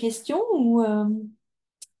d'autres questions ou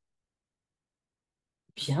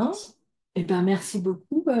Bien. Eh ben, merci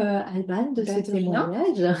beaucoup, Alban, de ce De rien.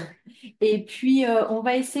 témoignage. Et puis, on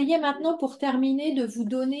va essayer maintenant, pour terminer, de vous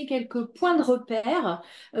donner quelques points de repère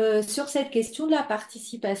sur cette question de la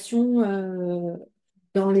participation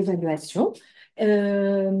dans l'évaluation.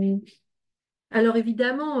 Euh, alors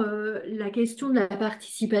évidemment, la question de la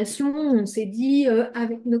participation, on s'est dit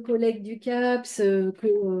avec nos collègues du CAPS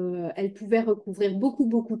qu'elle pouvait recouvrir beaucoup,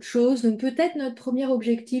 beaucoup de choses. Donc peut-être notre premier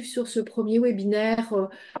objectif sur ce premier webinaire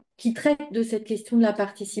qui traite de cette question de la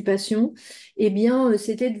participation, eh bien,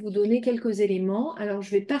 c'était de vous donner quelques éléments. Alors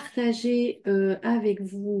je vais partager avec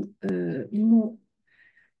vous mon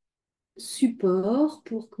support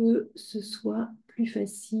pour que ce soit plus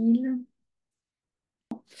facile.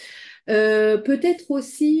 Peut-être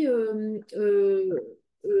aussi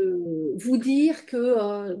vous dire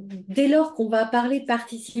que dès lors qu'on va parler de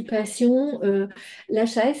participation,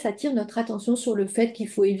 l'HAS attire notre attention sur le fait qu'il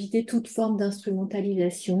faut éviter toute forme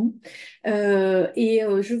d'instrumentalisation.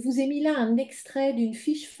 Je vous ai mis là un extrait d'une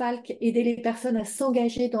fiche FALC, aider les personnes à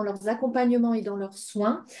s'engager dans leurs accompagnements et dans leurs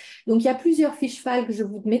soins. Donc il y a plusieurs fiches FALC, je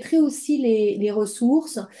vous mettrai aussi les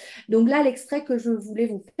ressources. Donc là, l'extrait que je voulais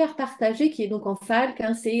vous faire partager, qui est donc en FALC,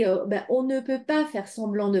 hein, c'est on ne peut pas faire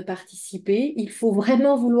semblant de participer, il faut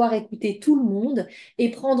vraiment vouloir écouter tout le monde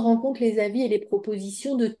et prendre en compte les avis et les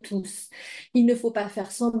propositions de tous. Il ne faut pas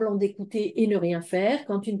faire semblant d'écouter et ne rien faire.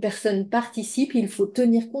 Quand une personne participe, il faut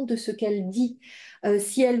tenir compte de ce qu'elle dit.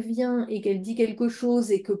 Si elle vient et qu'elle dit quelque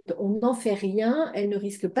chose et qu'on n'en fait rien, elle ne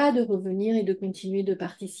risque pas de revenir et de continuer de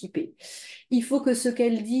participer. Il faut que ce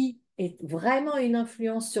qu'elle dit ait vraiment une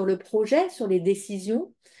influence sur le projet, sur les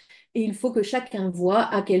décisions. et il faut que chacun voit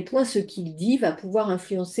à quel point ce qu'il dit va pouvoir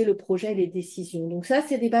influencer le projet et les décisions. Donc ça,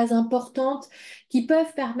 c'est des bases importantes qui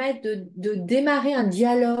peuvent permettre de démarrer un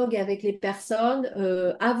dialogue avec les personnes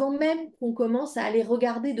avant même qu'on commence à aller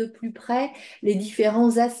regarder de plus près les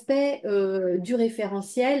différents aspects du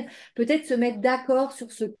référentiel, peut-être se mettre d'accord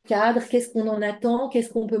sur ce cadre, qu'est-ce qu'on en attend, qu'est-ce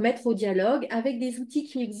qu'on peut mettre au dialogue avec des outils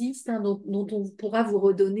qui existent, hein, dont on pourra vous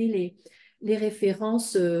redonner les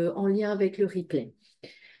références en lien avec le replay.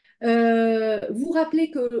 Vous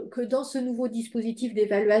rappelez que dans ce nouveau dispositif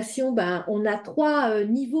d'évaluation, ben, on a 3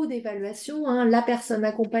 niveaux d'évaluation, hein, la personne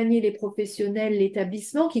accompagnée, les professionnels,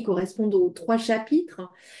 l'établissement, qui correspondent aux 3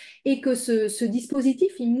 chapitres, et que ce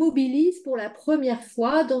dispositif, il mobilise pour la première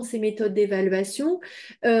fois dans ses méthodes d'évaluation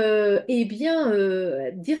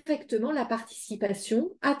directement la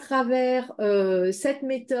participation à travers cette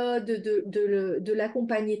méthode de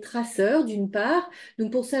l'accompagné traceur, d'une part.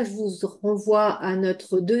 Donc pour ça, je vous renvoie à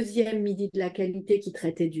notre deuxième Midi de la qualité qui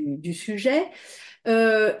traitait du sujet.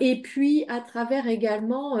 Et puis à travers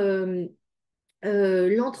également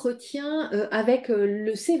l'entretien avec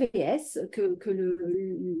le CVS que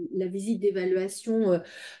la visite d'évaluation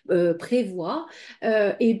prévoit.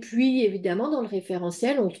 Et puis, évidemment, dans le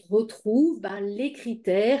référentiel, on retrouve les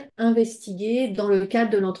critères investigués dans le cadre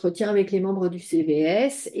de l'entretien avec les membres du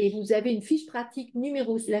CVS. Et vous avez une fiche pratique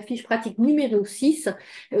la fiche pratique numéro 6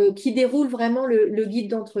 qui déroule vraiment le guide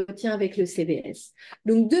d'entretien avec le CVS.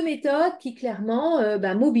 Donc, 2 méthodes qui clairement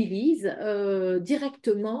mobilisent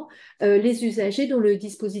directement les usagers dans le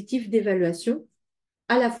dispositif d'évaluation,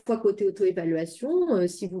 à la fois côté auto-évaluation,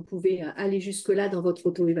 si vous pouvez aller jusque-là dans votre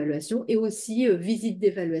auto-évaluation, et aussi visite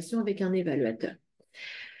d'évaluation avec un évaluateur.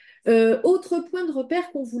 Autre point de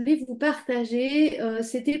repère qu'on voulait vous partager,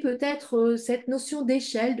 c'était peut-être cette notion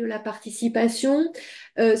d'échelle de la participation.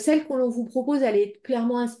 Celle qu'on vous propose, elle est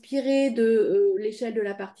clairement inspirée de l'échelle de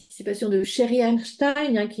la participation de Sherry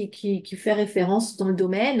Einstein, hein, qui fait référence dans le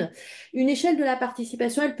domaine. Une échelle de la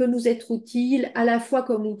participation, elle peut nous être utile à la fois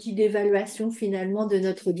comme outil d'évaluation finalement de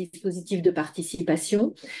notre dispositif de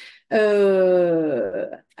participation,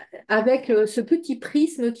 avec ce petit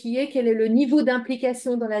prisme qui est quel est le niveau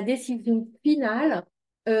d'implication dans la décision finale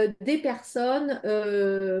des personnes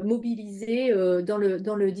mobilisées dans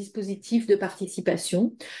le dispositif de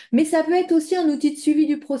participation. Mais ça peut être aussi un outil de suivi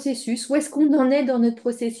du processus. Où est-ce qu'on en est dans notre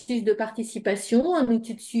processus de participation? Un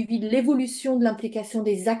outil de suivi de l'évolution de l'implication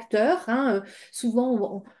des acteurs, hein.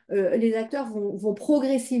 Souvent, les acteurs vont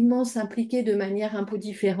progressivement s'impliquer de manière un peu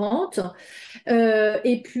différente.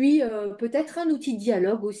 Et puis, peut-être un outil de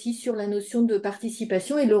dialogue aussi sur la notion de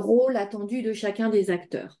participation et le rôle attendu de chacun des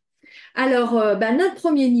acteurs. Alors, notre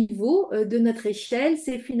premier niveau de notre échelle,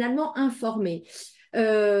 c'est finalement informer.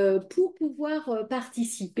 Pour pouvoir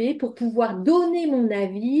participer, pour pouvoir donner mon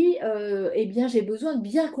avis, eh bien, j'ai besoin de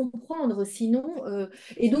bien comprendre, sinon,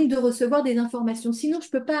 et donc de recevoir des informations. Sinon, je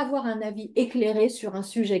ne peux pas avoir un avis éclairé sur un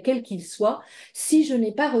sujet quel qu'il soit si je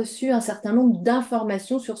n'ai pas reçu un certain nombre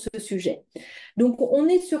d'informations sur ce sujet. Donc, on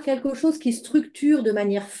est sur quelque chose qui structure de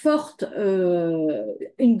manière forte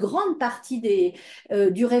une grande partie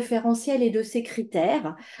du référentiel et de ses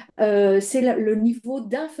critères. C'est le niveau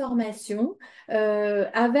d'information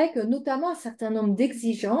avec notamment un certain nombre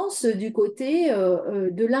d'exigences du côté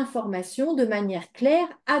de l'information de manière claire,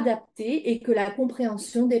 adaptée et que la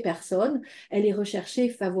compréhension des personnes, elle est recherchée et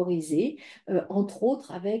favorisée, entre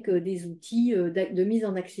autres avec des outils de mise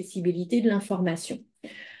en accessibilité de l'information.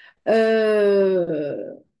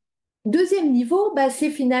 Deuxième niveau,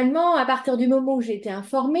 c'est finalement à partir du moment où j'ai été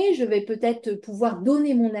informée, je vais peut-être pouvoir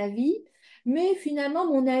donner mon avis, mais finalement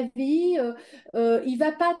mon avis, il ne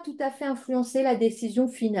va pas tout à fait influencer la décision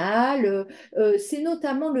finale. C'est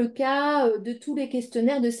notamment le cas de tous les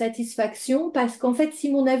questionnaires de satisfaction, parce qu'en fait, si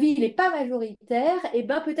mon avis n'est pas majoritaire,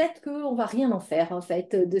 peut-être qu'on ne va rien en faire en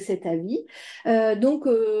fait de cet avis. Donc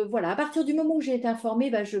voilà, à partir du moment où j'ai été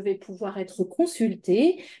informée, je vais pouvoir être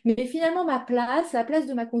consultée. Mais finalement, la place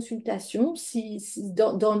de ma consultation,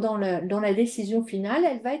 dans la décision finale,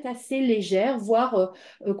 elle va être assez légère, voire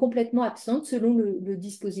complètement absente selon le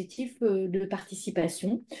dispositif de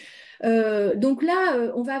participation. Donc là,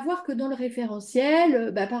 on va voir que dans le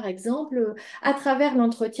référentiel, par exemple, à travers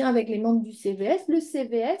l'entretien avec les membres du CVS, le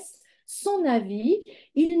CVS, son avis,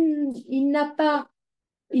 il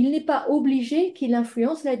n'est pas obligé qu'il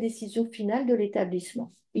influence la décision finale de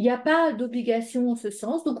l'établissement. Il n'y a pas d'obligation en ce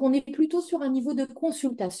sens, donc on est plutôt sur un niveau de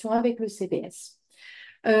consultation avec le CVS.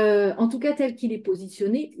 En tout cas tel qu'il est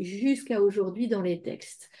positionné jusqu'à aujourd'hui dans les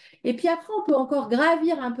textes. Et puis après, on peut encore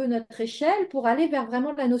gravir un peu notre échelle pour aller vers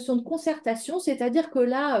vraiment la notion de concertation, c'est-à-dire que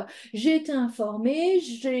là, j'ai été informée,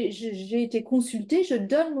 j'ai été consultée, je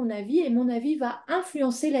donne mon avis et mon avis va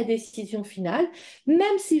influencer la décision finale,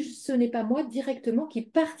 même si ce n'est pas moi directement qui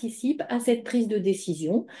participe à cette prise de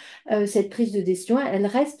décision. Cette prise de décision, elle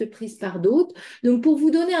reste prise par d'autres. Donc, pour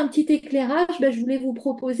vous donner un petit éclairage, je voulais vous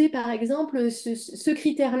proposer, par exemple, ce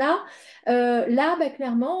critère-là.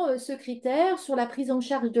 Clairement, ce critère sur la prise en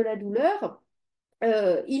charge de la douleur,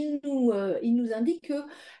 il nous indique que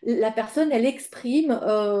la personne, elle exprime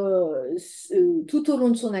tout au long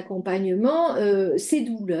de son accompagnement ses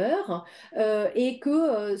douleurs et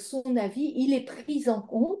que son avis, il est pris en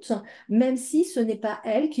compte, même si ce n'est pas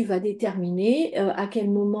elle qui va déterminer à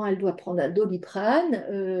quel moment elle doit prendre un Doliprane.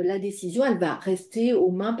 La décision, elle va rester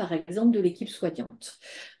aux mains, par exemple, de l'équipe soignante.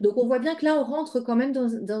 Donc, on voit bien que là, on rentre quand même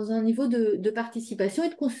dans un niveau de participation et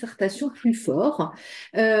de concertation plus fort.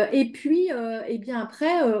 Et puis, eh bien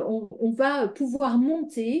après, on va pouvoir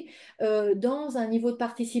monter dans un niveau de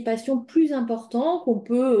participation plus important qu'on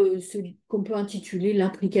peut intituler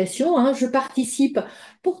l'implication, hein. Je participe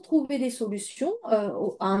pour trouver des solutions à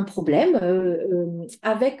un problème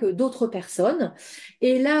avec d'autres personnes.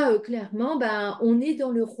 Et là, clairement, on est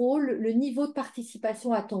dans le rôle, le niveau de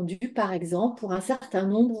participation attendu, par exemple, pour un certain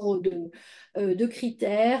nombre de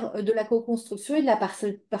critères de la co-construction et de la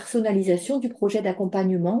personnalisation du projet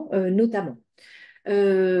d'accompagnement, notamment.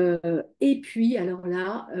 Et puis, alors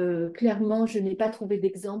là, clairement, je n'ai pas trouvé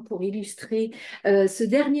d'exemple pour illustrer ce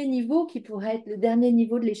dernier niveau qui pourrait être le dernier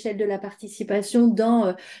niveau de l'échelle de la participation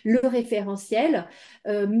dans le référentiel,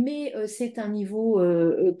 mais c'est un niveau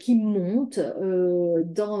qui monte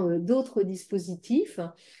dans d'autres dispositifs.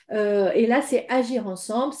 Et là, c'est agir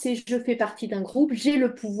ensemble, c'est je fais partie d'un groupe, j'ai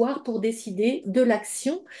le pouvoir pour décider de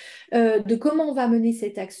l'action, de comment on va mener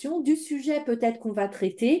cette action, du sujet peut-être qu'on va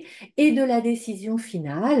traiter et de la décision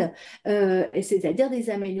finale, c'est-à-dire des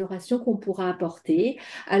améliorations qu'on pourra apporter.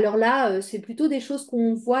 Alors là, c'est plutôt des choses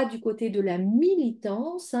qu'on voit du côté de la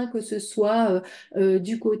militance, hein, que ce soit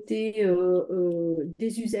du côté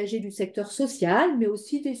des usagers du secteur social, mais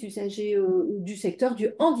aussi des usagers du secteur du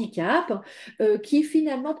handicap, qui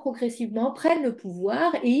finalement progressivement prennent le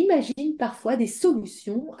pouvoir et imaginent parfois des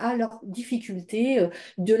solutions à leurs difficultés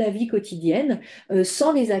de la vie quotidienne,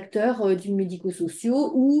 sans les acteurs du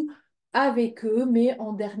médico-sociaux ou avec eux, mais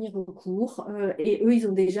en dernier recours. Et eux, ils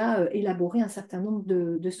ont déjà élaboré un certain nombre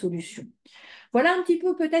de solutions. Voilà un petit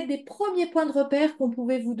peu peut-être des premiers points de repère qu'on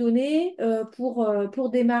pouvait vous donner pour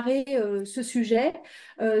démarrer ce sujet.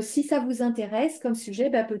 Si ça vous intéresse comme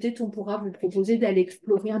sujet, peut-être on pourra vous proposer d'aller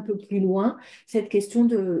explorer un peu plus loin cette question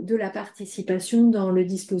de la participation dans le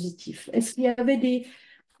dispositif. Est-ce qu'il y avait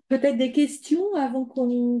peut-être des questions avant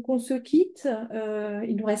qu'on se quitte?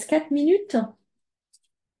 Il nous reste 4 minutes.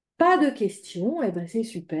 Pas de questions, eh ben c'est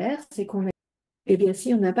super, c'est qu'on a... Eh bien,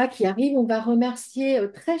 si on n'a pas qui arrive, on va remercier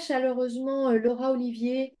très chaleureusement Laura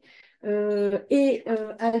Olivier et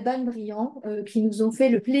Alban Briand qui nous ont fait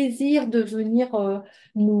le plaisir de venir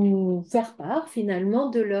nous faire part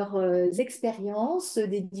finalement de leurs expériences,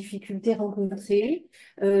 des difficultés rencontrées,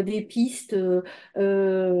 des pistes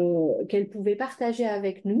qu'elles pouvaient partager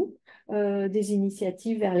avec nous, des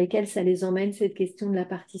initiatives vers lesquelles ça les emmène, cette question de la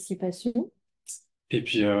participation. Et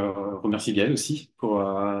puis, remercie Gaël aussi pour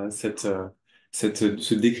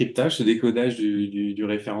ce décryptage, ce décodage du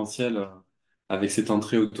référentiel avec cette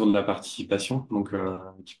entrée autour de la participation, donc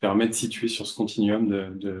qui permet de situer sur ce continuum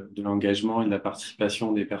de l'engagement et de la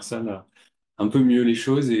participation des personnes un peu mieux les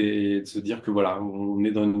choses et de se dire que voilà, on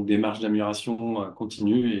est dans une démarche d'amélioration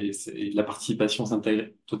continue et la participation s'intègre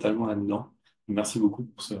totalement là-dedans. Merci beaucoup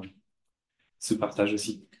pour ce partage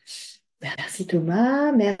aussi. Merci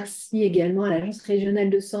Thomas, merci également à l'Agence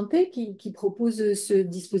régionale de santé qui propose ce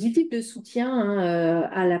dispositif de soutien, hein,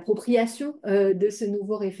 à l'appropriation de ce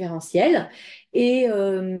nouveau référentiel. Et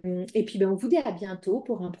puis on vous dit à bientôt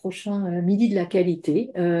pour un prochain Midi de la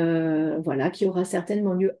qualité, voilà, qui aura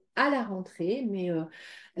certainement lieu à la rentrée, mais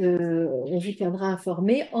on vous tiendra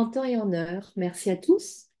informé en temps et en heure. Merci à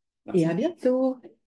tous et à bientôt.